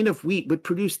grain of wheat would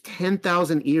produce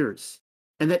 10,000 ears,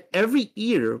 and that every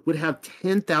ear would have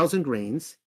 10,000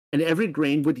 grains, and every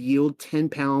grain would yield 10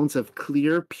 pounds of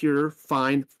clear, pure,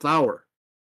 fine flour,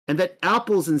 and that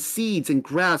apples and seeds and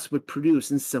grass would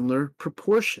produce in similar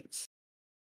proportions,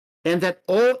 and that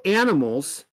all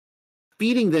animals,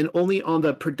 feeding then only on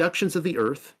the productions of the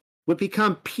earth, would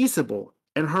become peaceable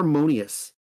and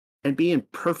harmonious, and be in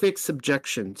perfect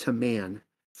subjection to man.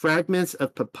 Fragments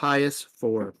of Papyrus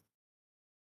 4.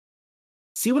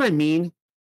 See what I mean?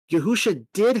 Yahushua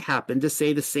did happen to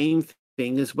say the same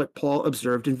thing as what Paul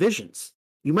observed in visions.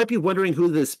 You might be wondering who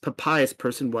this Papyrus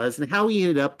person was and how he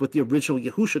ended up with the original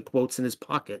Yahushua quotes in his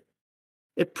pocket.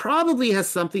 It probably has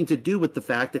something to do with the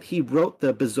fact that he wrote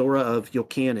the Bezorah of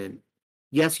Yochanan.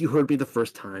 Yes, you heard me the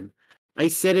first time. I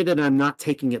said it and I'm not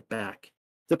taking it back.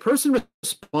 The person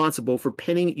responsible for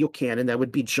penning Yochanan, that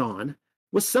would be John,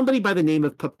 was somebody by the name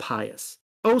of Papyrus.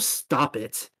 Oh, stop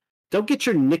it. Don't get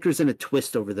your knickers in a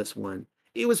twist over this one.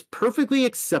 It was perfectly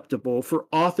acceptable for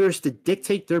authors to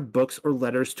dictate their books or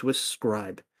letters to a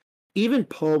scribe. Even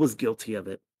Paul was guilty of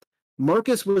it.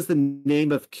 Marcus was the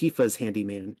name of Kepha's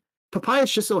handyman.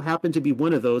 Papias just so happened to be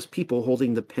one of those people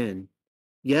holding the pen.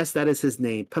 Yes, that is his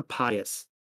name, Papias.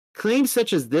 Claims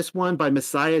such as this one by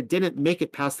Messiah didn't make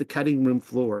it past the cutting room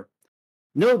floor.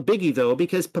 No biggie, though,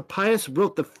 because Papias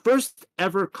wrote the first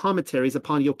ever commentaries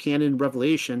upon Yochanan and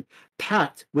Revelation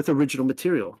packed with original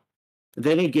material.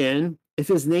 Then again, if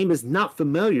his name is not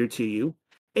familiar to you,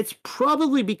 it's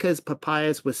probably because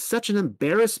Papias was such an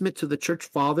embarrassment to the church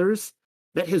fathers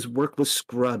that his work was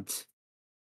scrubbed.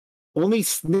 Only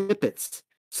snippets,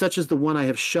 such as the one I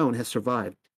have shown, has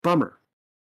survived. Bummer.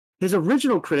 His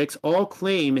original critics all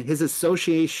claim his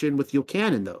association with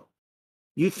Yochanan, though.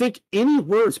 You'd think any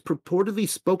words purportedly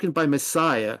spoken by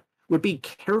Messiah would be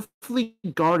carefully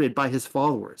guarded by his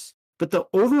followers. But the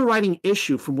overriding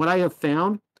issue, from what I have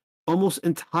found, almost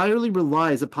entirely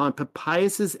relies upon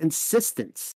Papias'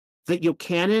 insistence that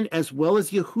Yochanan, as well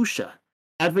as Yahusha,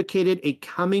 advocated a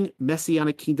coming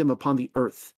messianic kingdom upon the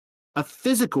earth, a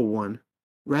physical one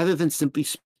rather than simply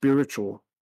spiritual.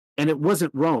 And it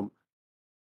wasn't Rome.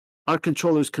 Our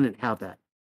controllers couldn't have that.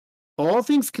 All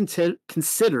things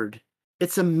considered,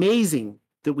 it's amazing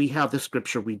that we have the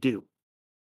scripture we do.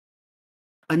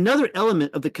 Another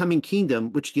element of the coming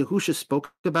kingdom, which Yahusha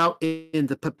spoke about in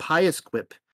the Papias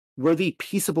quip, were the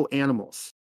peaceable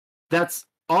animals. That's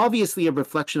obviously a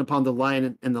reflection upon the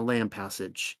lion and the lamb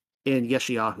passage in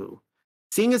Yeshayahu.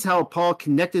 Seeing as how Paul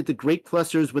connected the great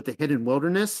clusters with the hidden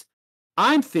wilderness,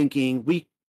 I'm thinking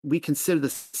we consider the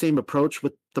same approach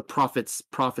with the prophet's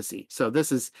prophecy. So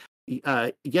this is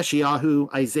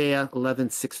Yeshayahu, Isaiah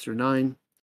 11:6-9.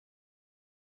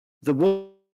 The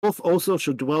wolf also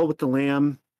shall dwell with the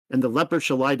lamb, and the leopard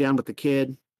shall lie down with the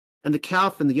kid, and the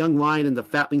calf and the young lion and the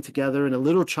fatling together, and a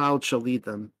little child shall lead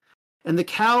them. And the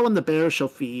cow and the bear shall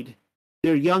feed,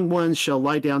 their young ones shall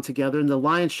lie down together, and the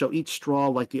lion shall eat straw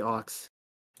like the ox.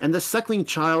 And the suckling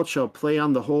child shall play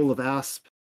on the hole of asp,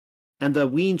 and the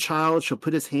weaned child shall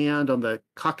put his hand on the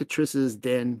cockatrice's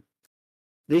den.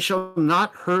 They shall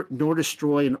not hurt nor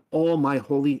destroy in all my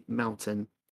holy mountain,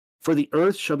 for the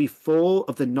earth shall be full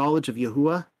of the knowledge of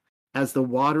Yahuwah, as the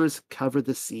waters cover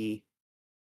the sea.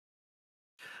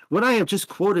 What I have just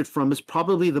quoted from is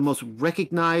probably the most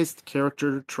recognized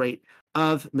character trait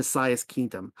of Messiah's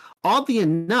kingdom. Oddly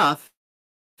enough,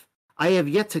 I have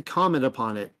yet to comment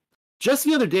upon it. Just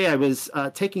the other day, I was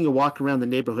taking a walk around the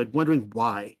neighborhood, wondering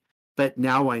why, but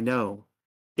now I know.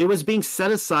 It was being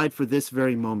set aside for this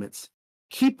very moment.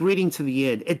 Keep reading to the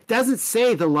end. It doesn't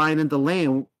say the lion and the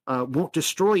lamb won't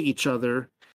destroy each other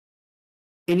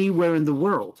anywhere in the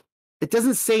world. It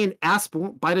doesn't say an asp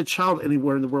won't bite a child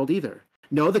anywhere in the world either.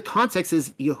 No, the context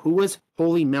is Yahuwah's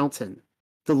holy mountain.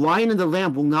 The lion and the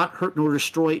lamb will not hurt nor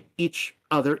destroy each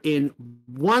other in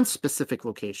one specific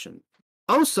location.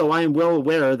 Also, I am well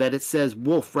aware that it says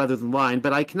wolf rather than lion,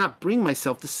 but I cannot bring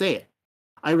myself to say it.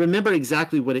 I remember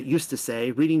exactly what it used to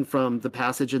say, reading from the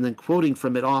passage and then quoting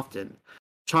from it often.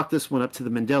 Chalk this one up to the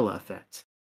Mandela effect.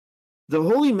 The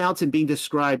holy mountain being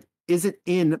described isn't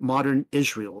in modern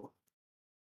Israel.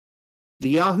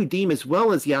 The Yahudim as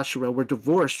well as Yahshua were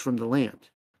divorced from the land.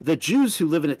 The Jews who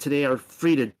live in it today are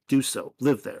free to do so,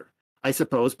 live there, I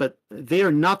suppose, but they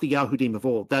are not the Yahudim of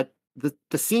old. That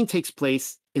the scene takes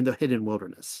place in the hidden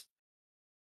wilderness.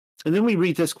 And then we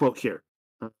read this quote here.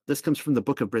 This comes from the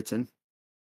Book of Britain.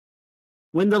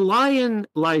 When the lion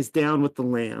lies down with the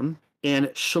lamb,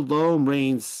 and shalom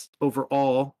reigns over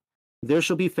all, there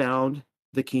shall be found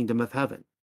the kingdom of heaven.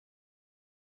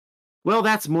 Well,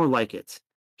 that's more like it.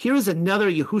 Here is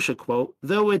another Yahusha quote,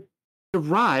 though it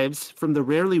derives from the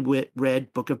rarely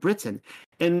read Book of Britain.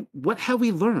 And what have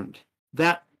we learned?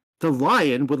 That the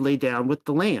lion would lay down with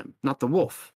the lamb, not the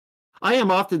wolf. I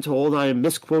am often told I am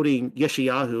misquoting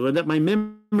Yeshayahu and that my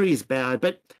memory is bad,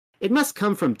 but it must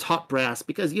come from top brass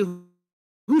because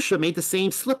Yahusha made the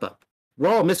same slip-up. We're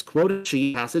all misquoting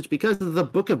the passage because of the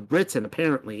Book of Britain,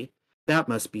 apparently. That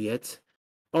must be it.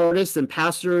 Artists and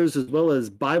pastors, as well as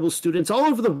Bible students all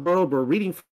over the world were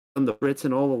reading from the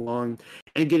Britain all along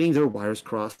and getting their wires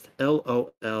crossed.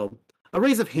 LOL. A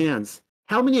raise of hands.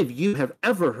 How many of you have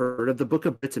ever heard of the Book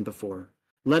of Britain before?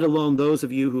 Let alone those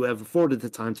of you who have afforded the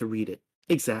time to read it.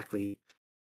 Exactly.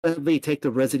 Let me take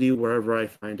the residue wherever I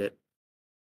find it.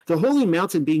 The holy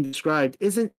mountain being described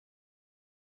isn't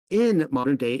in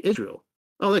modern-day Israel.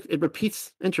 Oh, look, it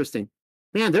repeats. Interesting.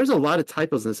 Man, there's a lot of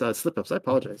typos in this slip-ups. I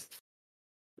apologize.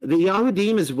 The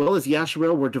Yahudim as well as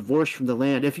Yasharel were divorced from the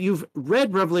land. If you've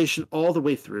read Revelation all the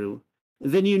way through,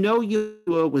 then you know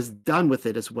Yahuwah was done with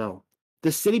it as well.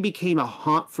 the city became a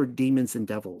haunt for demons and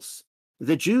devils.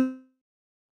 The Jews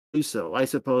do so, I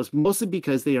suppose, mostly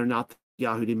because they are not the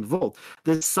Yahudim of old.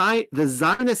 The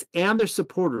Zionists and their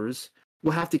supporters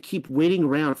will have to keep waiting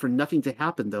around for nothing to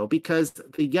happen, though, because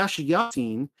the Yashiyah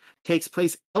scene takes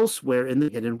place elsewhere in the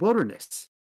hidden wilderness.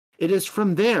 It is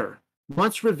from there,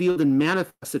 once revealed and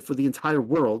manifested for the entire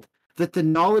world, that the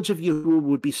knowledge of Yahuwah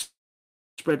would be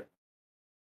spread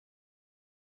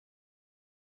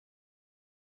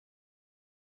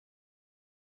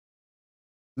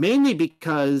mainly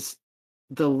because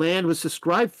the land was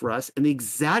described for us in the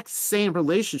exact same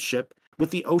relationship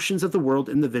with the oceans of the world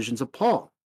in the visions of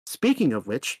Paul. Speaking of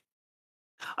which,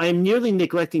 I am nearly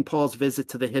neglecting Paul's visit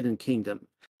to the hidden kingdom.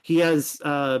 He has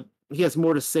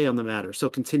more to say on the matter, so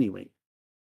continuing.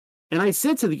 And I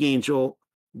said to the angel,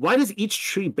 why does each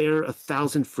tree bear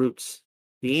 1,000 fruits?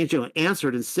 The angel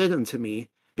answered and said unto me,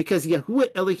 because Yahuwah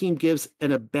Elohim gives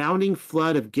an abounding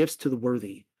flood of gifts to the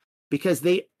worthy, because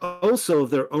they also of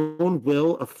their own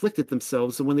will afflicted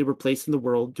themselves when they were placed in the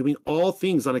world, doing all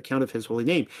things on account of his holy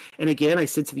name. And again I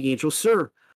said to the angel,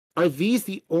 sir, are these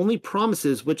the only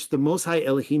promises which the Most High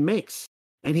Elohim makes?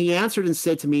 And he answered and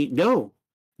said to me, no,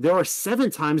 there are 7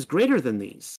 times greater than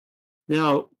these.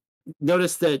 Now,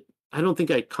 notice that, I don't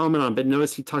think I comment on, but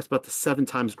notice he talks about the 7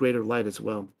 times greater light as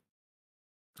well.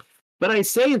 But I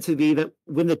say unto thee that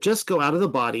when the just go out of the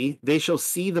body, they shall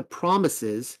see the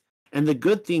promises and the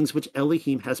good things which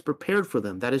Elohim has prepared for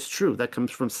them. That is true. That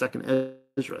comes from 2nd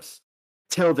Ezra.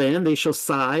 Till then they shall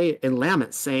sigh and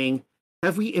lament, saying,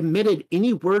 have we emitted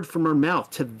any word from our mouth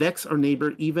to vex our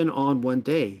neighbor even on one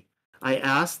day? I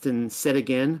asked and said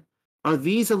again, are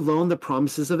these alone the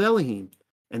promises of Elohim?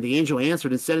 And the angel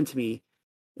answered and said unto me,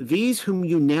 these whom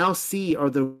you now see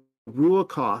are the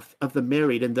ruachoth of the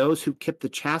married, and those who keep the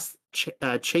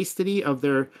chastity of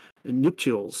their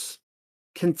nuptials,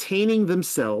 containing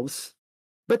themselves.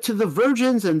 But to the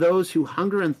virgins and those who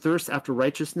hunger and thirst after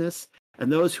righteousness,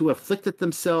 and those who afflicted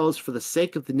themselves for the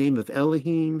sake of the name of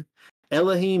Elohim,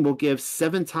 Elohim will give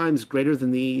 7 times greater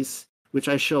than these, which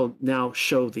I shall now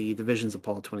show thee, the visions of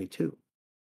Paul 22.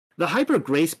 The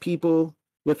hyper-grace people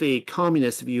with a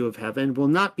communist view of heaven will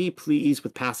not be pleased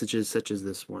with passages such as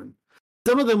this one.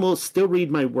 Some of them will still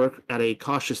read my work at a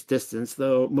cautious distance,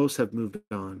 though most have moved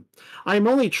on. I am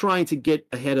only trying to get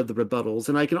ahead of the rebuttals,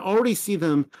 and I can already see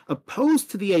them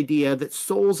opposed to the idea that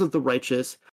souls of the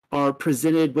righteous are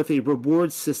presented with a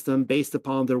reward system based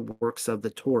upon their works of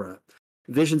the Torah.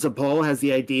 Visions of Paul has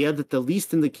the idea that the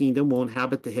least in the kingdom will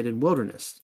inhabit the hidden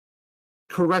wilderness.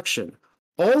 Correction.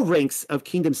 All ranks of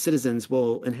kingdom citizens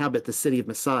will inhabit the city of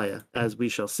Messiah, as we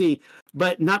shall see,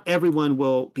 but not everyone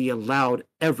will be allowed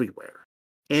everywhere.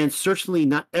 And certainly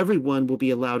not everyone will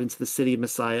be allowed into the city of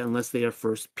Messiah unless they are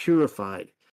first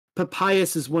purified.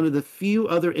 Papias is one of the few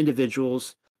other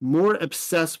individuals more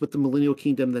obsessed with the millennial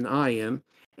kingdom than I am.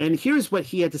 And here's what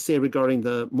he had to say regarding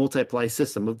the multiply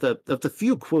system, of the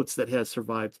few quotes that has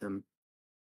survived him.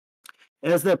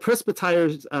 As the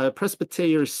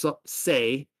Presbyterians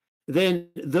say, then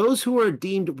those who are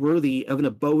deemed worthy of an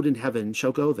abode in heaven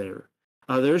shall go there.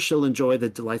 Others shall enjoy the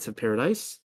delights of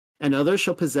paradise, and others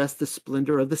shall possess the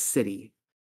splendor of the city.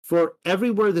 For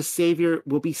everywhere the Savior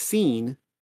will be seen,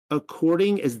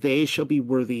 according as they shall be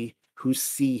worthy who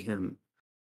see him.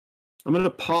 I'm going to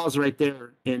pause right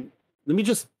there, and let me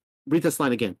just read this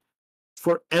line again.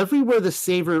 For everywhere the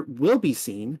Savior will be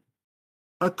seen,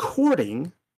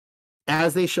 according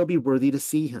as they shall be worthy to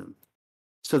see him.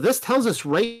 So this tells us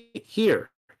right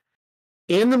here,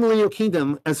 in the millennial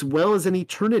kingdom, as well as in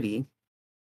eternity,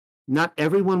 not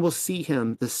everyone will see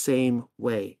him the same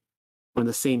way, or in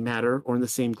the same matter, or in the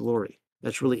same glory.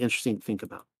 That's really interesting to think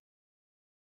about.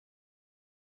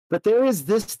 But there is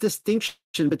this distinction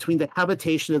between the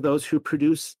habitation of those who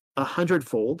produce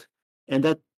 100-fold, and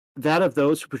that of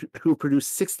those who produce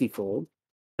 60-fold,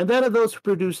 and that of those who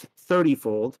produce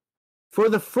 30-fold. For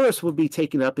the first will be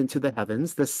taken up into the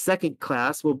heavens, the second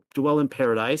class will dwell in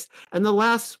paradise, and the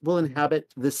last will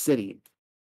inhabit the city.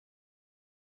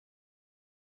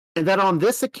 And that on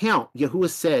this account, Yahuwah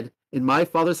said, in my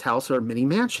Father's house are many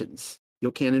mansions.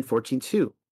 Yochanan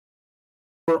 14:2.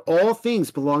 For all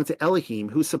things belong to Elohim,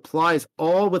 who supplies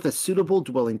all with a suitable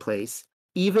dwelling place,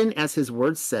 even as his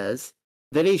word says,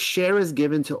 that a share is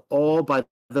given to all by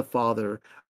the Father,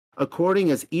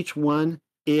 according as each one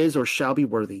is or shall be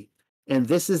worthy. And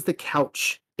this is the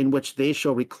couch in which they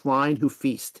shall recline who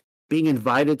feast, being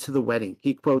invited to the wedding.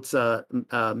 He quotes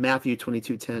Matthew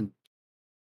 22:10.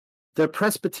 The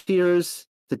presbyters,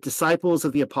 the disciples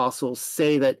of the apostles,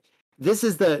 say that this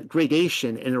is the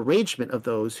gradation and arrangement of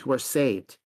those who are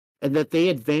saved, and that they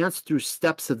advance through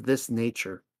steps of this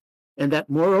nature, and that,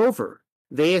 moreover,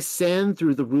 They ascend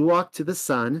through the Ruach to the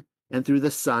Son, and through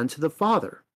the Son to the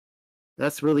Father.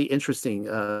 That's really interesting,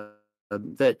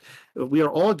 that we are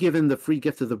all given the free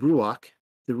gift of the Ruach.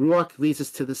 The Ruach leads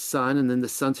us to the Son, and then the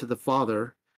Son to the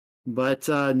Father. But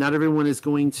not everyone is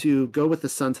going to go with the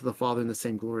Son to the Father in the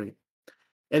same glory.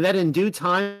 And that in due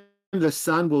time, the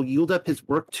Son will yield up his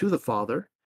work to the Father.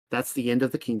 That's the end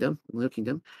of the kingdom, the millennial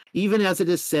kingdom, even as it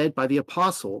is said by the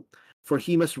apostle, for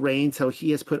he must reign till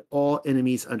he has put all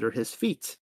enemies under his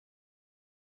feet.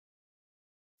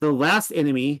 The last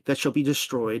enemy that shall be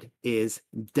destroyed is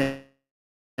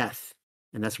death.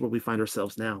 And that's where we find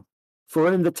ourselves now.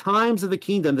 For in the times of the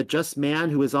kingdom, the just man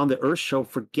who is on the earth shall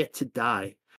forget to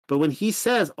die. But when he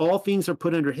says all things are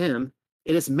put under him,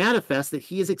 it is manifest that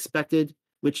he is expected,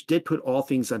 which did put all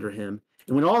things under him.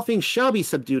 And when all things shall be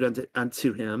subdued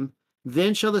unto him,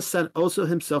 then shall the Son also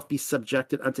himself be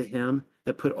subjected unto him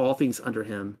that put all things under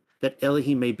him, that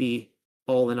Elohim may be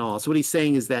all in all. So what he's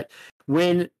saying is that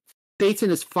when Satan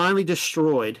is finally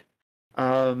destroyed,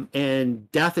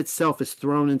 and death itself is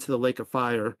thrown into the lake of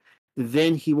fire,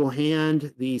 then he will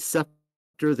hand the scepter,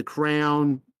 the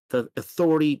crown, the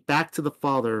authority back to the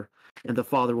Father, and the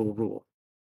Father will rule.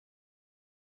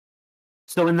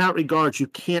 So in that regard, you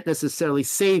can't necessarily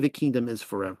say the kingdom is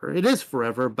forever. It is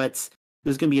forever, but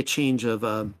there's going to be a change of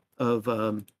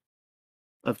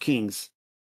kings.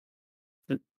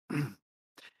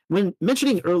 When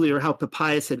mentioning earlier how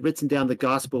Papias had written down the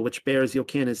gospel which bears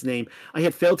Yochanan's name, I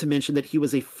had failed to mention that he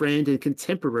was a friend and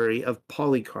contemporary of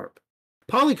Polycarp.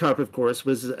 Polycarp, of course,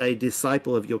 was a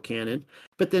disciple of Yochanan,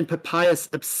 but then Papias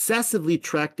obsessively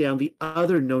tracked down the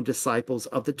other known disciples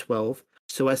of the 12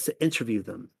 so as to interview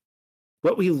them.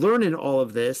 What we learn in all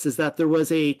of this is that there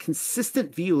was a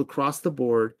consistent view across the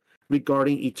board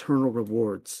regarding eternal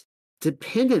rewards,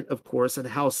 dependent, of course, on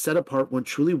how set apart one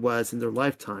truly was in their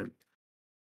lifetime.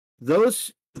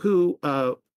 Those who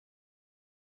with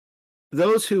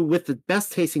the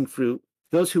best tasting fruit,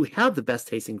 those who have the best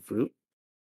tasting fruit,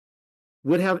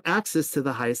 would have access to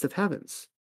the highest of heavens.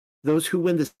 Those who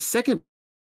win the second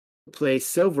place,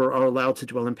 silver, are allowed to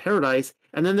dwell in paradise.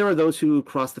 And then there are those who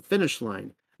cross the finish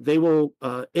line. They will,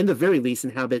 in the very least,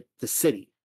 inhabit the city.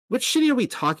 Which city are we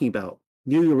talking about?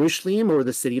 New Jerusalem or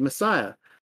the city of Messiah?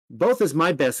 Both is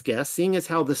my best guess, seeing as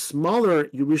how the smaller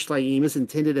Jerusalem is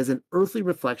intended as an earthly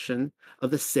reflection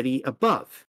of the city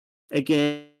above.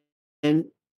 Again, and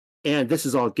this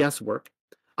is all guesswork,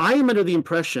 I am under the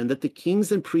impression that the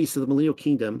kings and priests of the millennial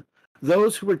kingdom,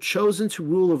 those who were chosen to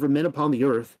rule over men upon the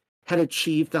earth, had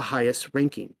achieved the highest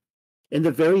ranking. In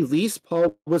the very least,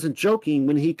 Paul wasn't joking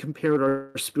when he compared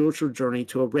our spiritual journey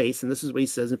to a race, and this is what he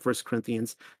says in 1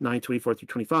 Corinthians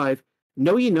 9:24-25.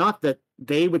 Know ye not that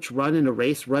they which run in a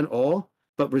race run all,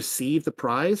 but receive the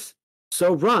prize?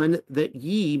 So run that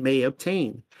ye may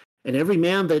obtain. And every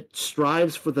man that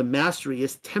strives for the mastery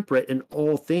is temperate in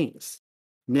all things.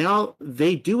 Now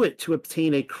they do it to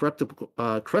obtain a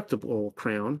corruptible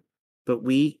crown, but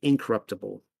we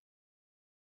incorruptible.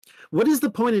 What is the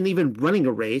point in even running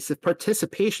a race if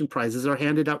participation prizes are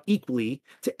handed out equally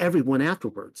to everyone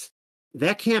afterwards?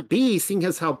 That can't be, seeing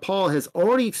as how Paul has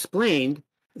already explained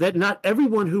that not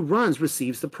everyone who runs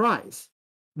receives the prize.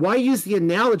 Why use the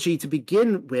analogy to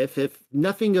begin with if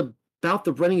nothing about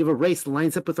the running of a race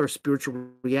lines up with our spiritual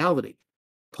reality?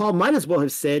 Paul might as well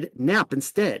have said nap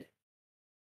instead.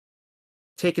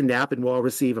 Take a nap and we'll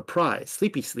receive a prize.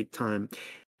 Sleepy sleep time.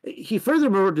 He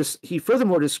furthermore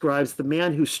describes the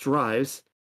man who strives,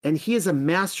 and he is a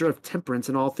master of temperance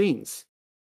in all things.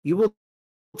 You will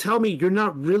tell me you're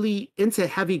not really into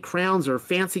heavy crowns or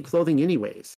fancy clothing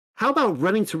anyways. How about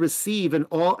running to receive an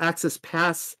all-access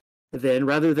pass then,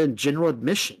 rather than general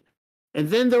admission? And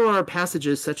then there are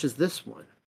passages such as this one.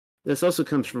 This also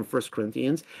comes from 1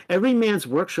 Corinthians. Every man's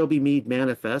work shall be made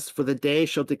manifest, for the day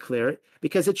shall declare it,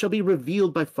 because it shall be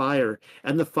revealed by fire,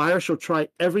 and the fire shall try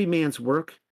every man's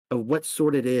work of what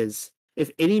sort it is.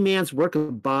 If any man's work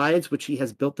abides which he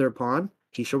has built thereupon,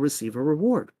 he shall receive a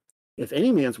reward. If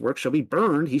any man's work shall be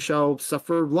burned, he shall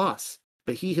suffer loss,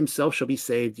 but he himself shall be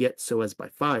saved, yet so as by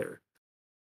fire.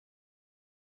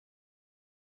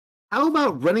 How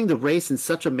about running the race in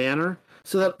such a manner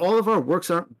so that all of our works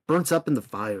aren't burnt up in the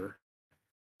fire?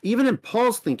 Even in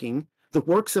Paul's thinking, the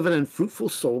works of an unfruitful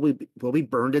soul will be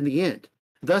burned in the end.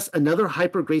 Thus, another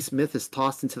hyper-grace myth is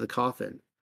tossed into the coffin.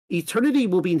 Eternity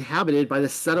will be inhabited by the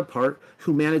set-apart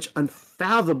who manage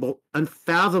unfathomable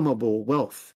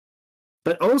wealth,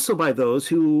 but also by those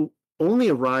who only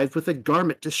arrive with a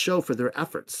garment to show for their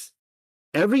efforts.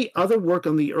 Every other work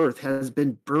on the earth has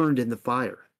been burned in the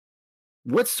fire.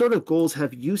 What sort of goals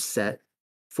have you set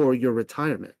for your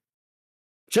retirement?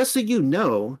 Just so you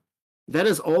know, That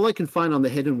is all I can find on the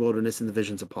hidden wilderness in the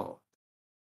visions of Paul.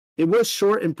 It was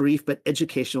short and brief, but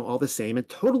educational all the same, and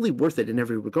totally worth it in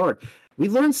every regard. We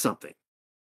learned something,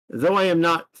 though I am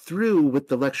not through with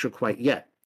the lecture quite yet.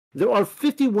 There are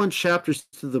 51 chapters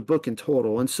to the book in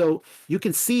total, and so you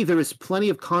can see there is plenty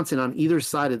of content on either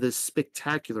side of this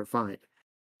spectacular find.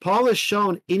 Paul has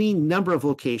shown any number of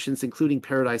locations, including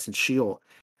paradise and Sheol.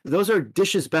 Those are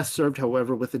dishes best served,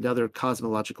 however, with another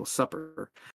cosmological supper,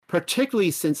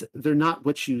 particularly since they're not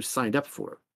what you signed up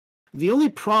for. The only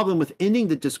problem with ending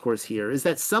the discourse here is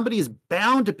that somebody is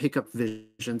bound to pick up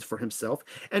visions for himself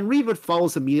and read what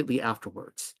follows immediately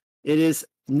afterwards. It is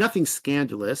nothing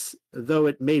scandalous, though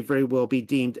it may very well be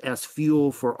deemed as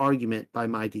fuel for argument by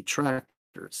my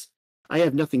detractors. I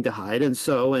have nothing to hide, and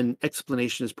so an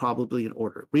explanation is probably in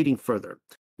order. Reading further.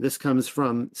 This comes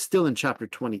from still in chapter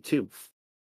 22.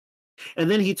 And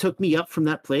then he took me up from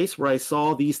that place where I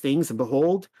saw these things, and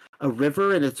behold, a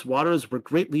river, and its waters were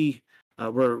greatly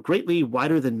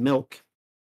wider than milk.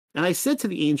 And I said to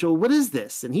the angel, "What is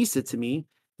this?" And he said to me,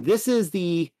 "This is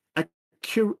the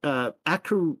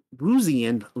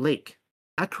Acherusian lake."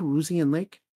 Acherusian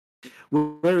lake?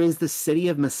 Where is the city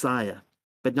of Messiah?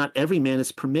 But not every man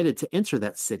is permitted to enter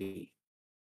that city.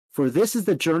 For this is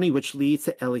the journey which leads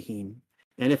to Elohim.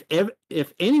 And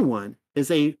if anyone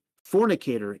is a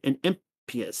fornicator and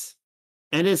impious,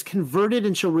 and is converted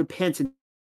and shall repent and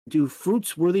do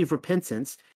fruits worthy of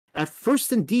repentance, at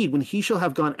first indeed, when he shall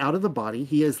have gone out of the body,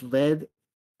 he is led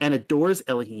and adores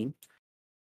Elohim.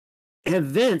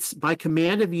 And thence, by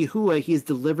command of Yahuwah, he is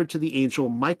delivered to the angel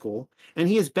Michael, and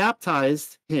he has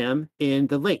baptized him in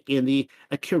the lake, in the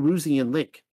Acherusian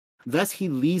lake. Thus he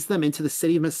leads them into the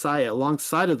city of Messiah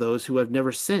alongside of those who have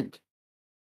never sinned.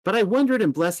 But I wondered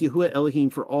and blessed Yahuwah Elohim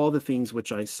for all the things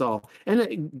which I saw. And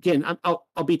again, I'll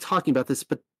be talking about this,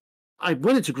 but I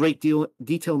went into great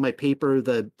detail in my paper,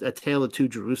 A Tale of Two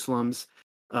Jerusalems,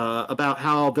 about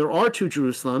how there are two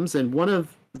Jerusalems, and one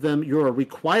of them you're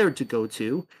required to go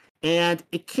to, and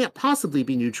it can't possibly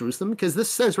be New Jerusalem, because this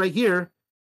says right here,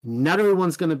 not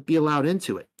everyone's going to be allowed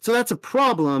into it. So that's a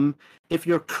problem if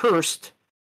you're cursed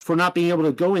for not being able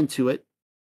to go into it,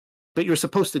 but you're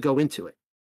supposed to go into it.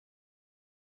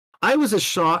 I was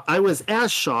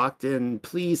as shocked and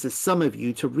pleased as some of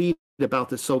you to read about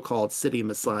the so-called city of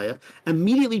Messiah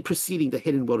immediately preceding the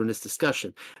hidden wilderness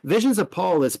discussion. Visions of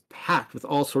Paul is packed with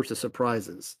all sorts of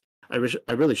surprises. I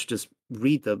really should just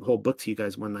read the whole book to you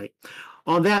guys one night.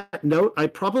 On that note, I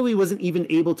probably wasn't even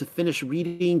able to finish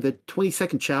reading the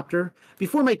 22nd chapter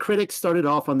before my critics started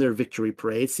off on their victory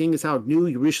parade, seeing as how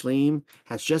New Jerusalem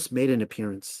has just made an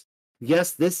appearance.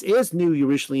 Yes, this is New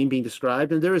Jerusalem being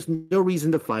described, and there is no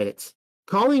reason to fight it.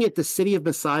 Calling it the city of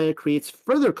Messiah creates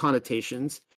further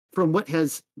connotations from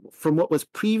what was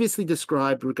previously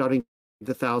described regarding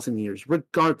the 1,000 years.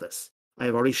 Regardless, I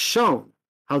have already shown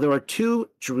how there are two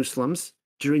Jerusalems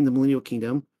during the millennial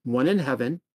kingdom, one in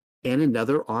heaven and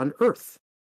another on earth.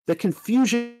 The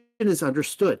confusion is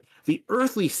understood. The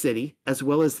earthly city, as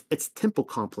well as its temple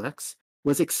complex,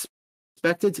 was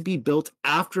expected to be built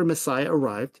after Messiah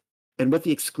arrived, and with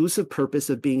the exclusive purpose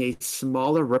of being a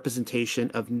smaller representation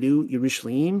of New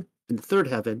Jerusalem in the third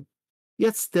heaven,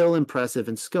 yet still impressive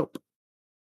in scope.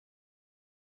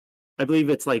 I believe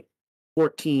it's like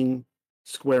 14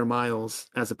 square miles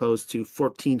as opposed to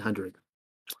 1,400.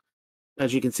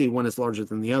 As you can see, one is larger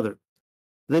than the other.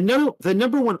 The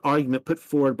number one argument put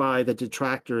forward by the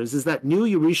detractors is that New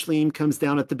Jerusalem comes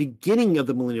down at the beginning of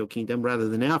the millennial kingdom rather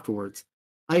than afterwards.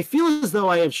 I feel as though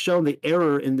I have shown the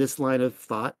error in this line of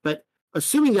thought, but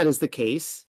assuming that is the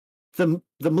case, the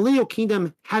millennial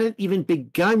kingdom hadn't even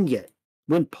begun yet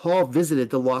when Paul visited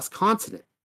the lost continent.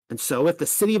 And so if the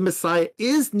city of Messiah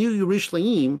is New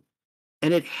Jerusalem,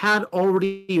 and it had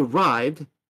already arrived,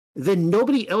 then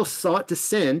nobody else saw it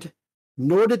descend,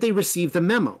 nor did they receive the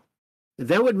memo.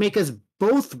 That would make us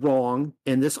both wrong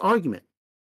in this argument.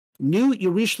 New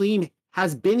Jerusalem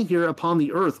has been here upon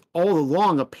the earth all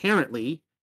along, apparently,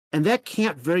 and that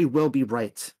can't very well be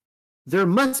right. There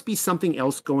must be something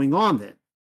else going on then.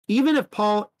 Even if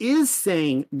Paul is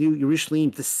saying New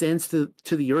Jerusalem descends to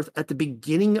the earth at the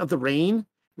beginning of the reign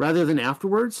rather than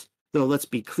afterwards, though let's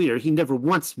be clear, he never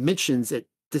once mentions it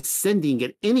descending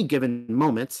at any given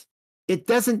moment, it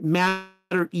doesn't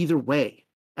matter either way,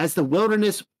 as the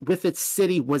wilderness with its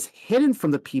city was hidden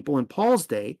from the people in Paul's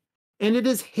day, and it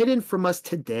is hidden from us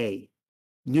today.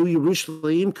 New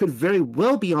Jerusalem could very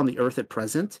well be on the earth at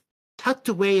present, tucked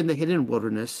away in the hidden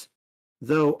wilderness,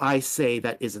 though I say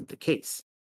that isn't the case.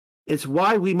 It's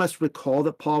why we must recall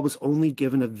that Paul was only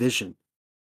given a vision.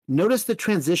 Notice the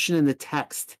transition in the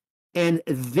text. And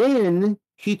then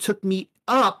he took me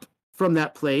up from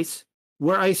that place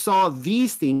where I saw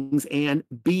these things and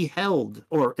beheld,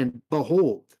 or and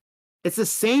behold. It's the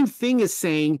same thing as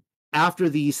saying after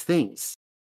these things.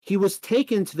 He was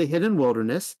taken to the hidden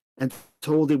wilderness and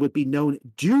told it would be known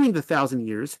during the 1,000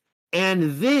 years,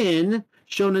 and then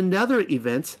shown another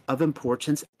event of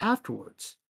importance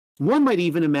afterwards. One might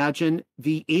even imagine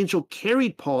the angel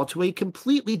carried Paul to a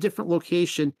completely different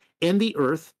location in the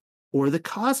earth or the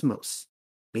cosmos,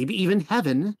 maybe even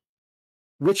heaven,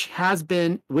 which has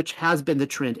been the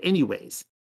trend anyways.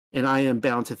 And I am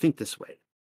bound to think this way.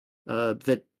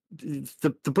 That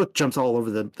the book jumps all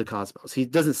over the cosmos. He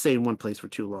doesn't stay in one place for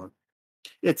too long.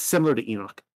 It's similar to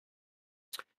Enoch.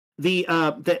 The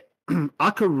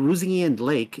Akaruzian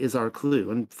Lake is our clue,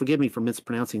 and forgive me for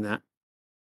mispronouncing that.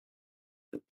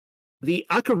 The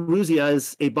Akaruzia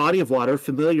is a body of water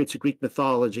familiar to Greek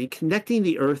mythology, connecting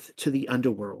the earth to the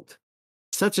underworld.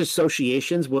 Such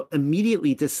associations will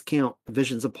immediately discount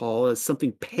visions of Paul as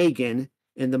something pagan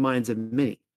in the minds of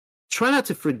many. Try not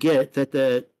to forget that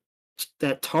that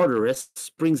Tartarus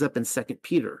springs up in 2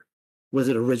 Peter. Was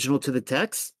it original to the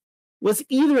text? Was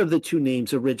either of the two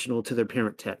names original to their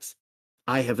parent text?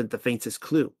 I haven't the faintest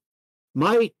clue.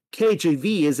 My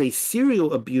KJV is a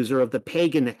serial abuser of the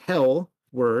pagan hell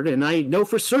word, and I know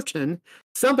for certain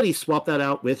somebody swapped that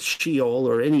out with Sheol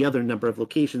or any other number of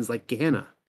locations like Gehenna.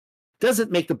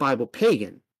 Doesn't make the Bible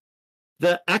pagan.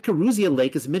 The Akaruzia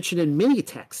Lake is mentioned in many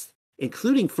texts,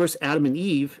 including First Adam and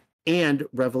Eve and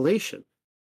Revelation.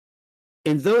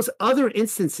 In those other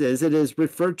instances, it is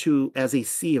referred to as a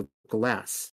sea of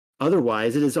glass.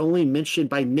 Otherwise, it is only mentioned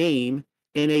by name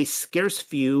in a scarce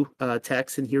few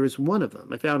texts, and here is one of them.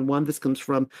 I found one. This comes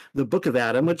from the Book of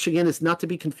Adam, which again is not to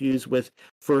be confused with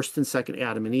First and Second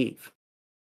Adam and Eve.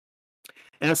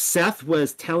 As Seth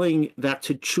was telling that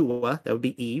to Chua, that would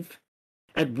be Eve,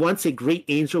 at once a great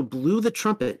angel blew the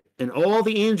trumpet, and all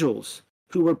the angels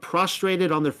who were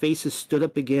prostrated on their faces stood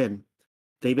up again.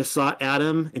 They besought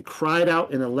Adam and cried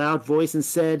out in a loud voice and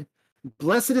said,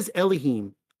 "Blessed is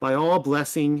Elohim, by all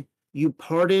blessing, you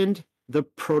pardoned the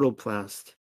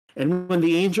protoplast." And when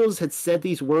the angels had said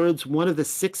these words, one of the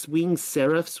 6-winged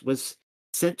seraphs was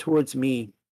sent towards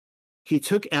me. He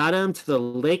took Adam to the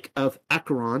lake of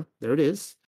Acheron, there it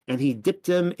is, and he dipped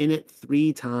him in it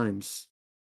 3 times.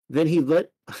 Then he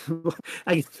lit,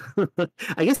 I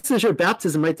guess there's your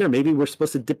baptism right there. Maybe we're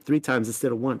supposed to dip 3 times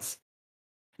instead of once.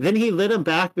 Then he led him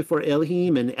back before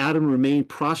Elohim, and Adam remained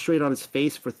prostrate on his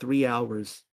face for 3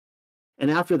 hours. And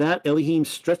after that, Elohim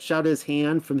stretched out his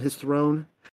hand from his throne,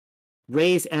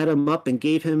 raised Adam up, and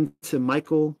gave him to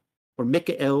Michael, or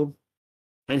Michael,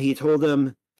 and he told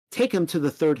him, "Take him to the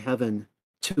 3rd heaven,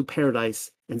 to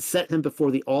paradise, and set him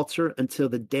before the altar until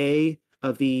the day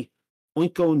of the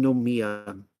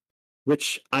oikonomia,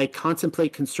 which I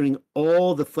contemplate concerning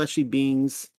all the fleshly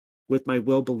beings with my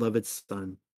well-beloved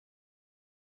Son."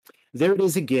 There it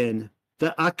is again,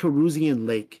 the Akaruzian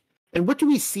Lake. And what do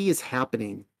we see is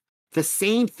happening? The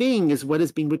same thing as what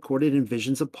is being recorded in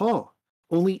visions of Paul.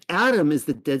 Only Adam is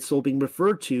the dead soul being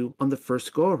referred to on the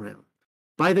first go-around.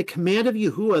 By the command of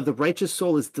Yahuwah, the righteous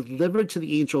soul is delivered to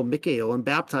the angel Michael and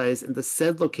baptized in the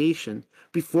said location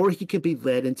before he can be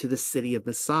led into the city of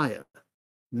Messiah.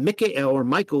 Michael, or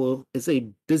Michael, is a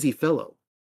busy fellow.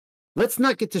 Let's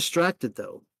not get distracted,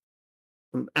 though.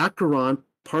 Acheron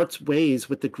parts ways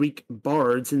with the Greek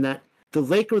bards in that the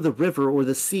lake or the river or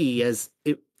the sea, as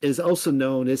it is also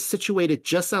known, is situated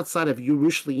just outside of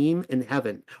Yerushalayim in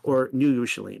heaven, or New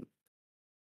Yerushalayim.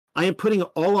 I am putting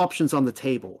all options on the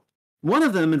table. One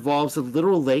of them involves a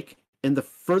literal lake in the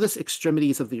furthest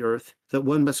extremities of the earth that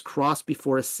one must cross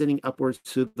before ascending upwards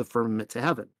to the firmament to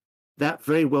heaven. That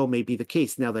very well may be the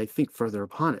case now that I think further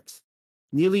upon it.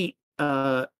 Nearly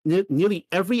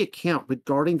every account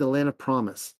regarding the land of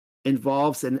promise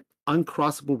involves an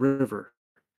uncrossable river,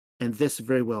 and this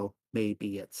very well may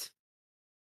be it.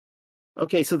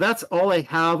 Okay, so that's all I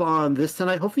have on this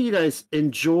tonight. Hopefully you guys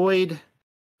enjoyed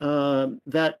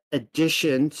that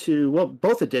addition to, well,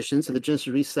 both additions to the Genesis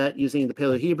Reset using the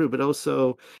Paleo-Hebrew, but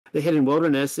also the Hidden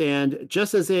Wilderness. And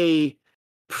just as a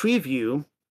preview,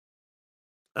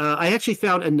 I actually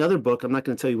found another book. I'm not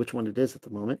going to tell you which one it is at the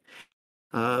moment,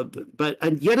 but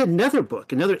yet another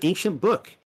book, another ancient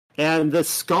book. And the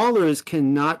scholars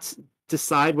cannot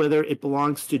decide whether it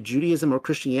belongs to Judaism or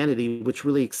Christianity, which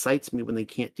really excites me when they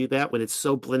can't do that, when it's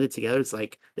so blended together. It's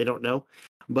like they don't know.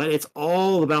 But it's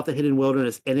all about the Hidden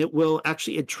Wilderness, and it will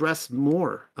actually address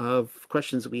more of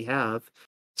questions we have.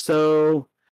 So,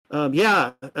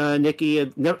 Nikki,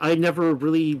 I never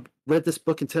really read this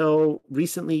book until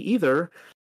recently either.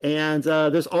 And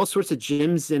there's all sorts of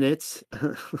gems in it.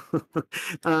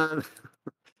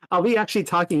 I'll be actually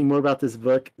talking more about this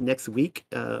book next week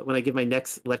when I give my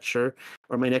next lecture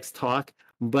or my next talk.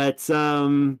 But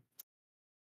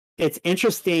it's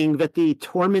interesting that the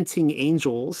tormenting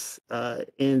angels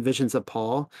in Visions of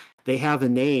Paul, they have a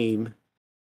name.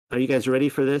 Are you guys ready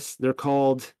for this? They're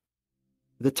called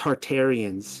the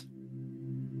Tartarians.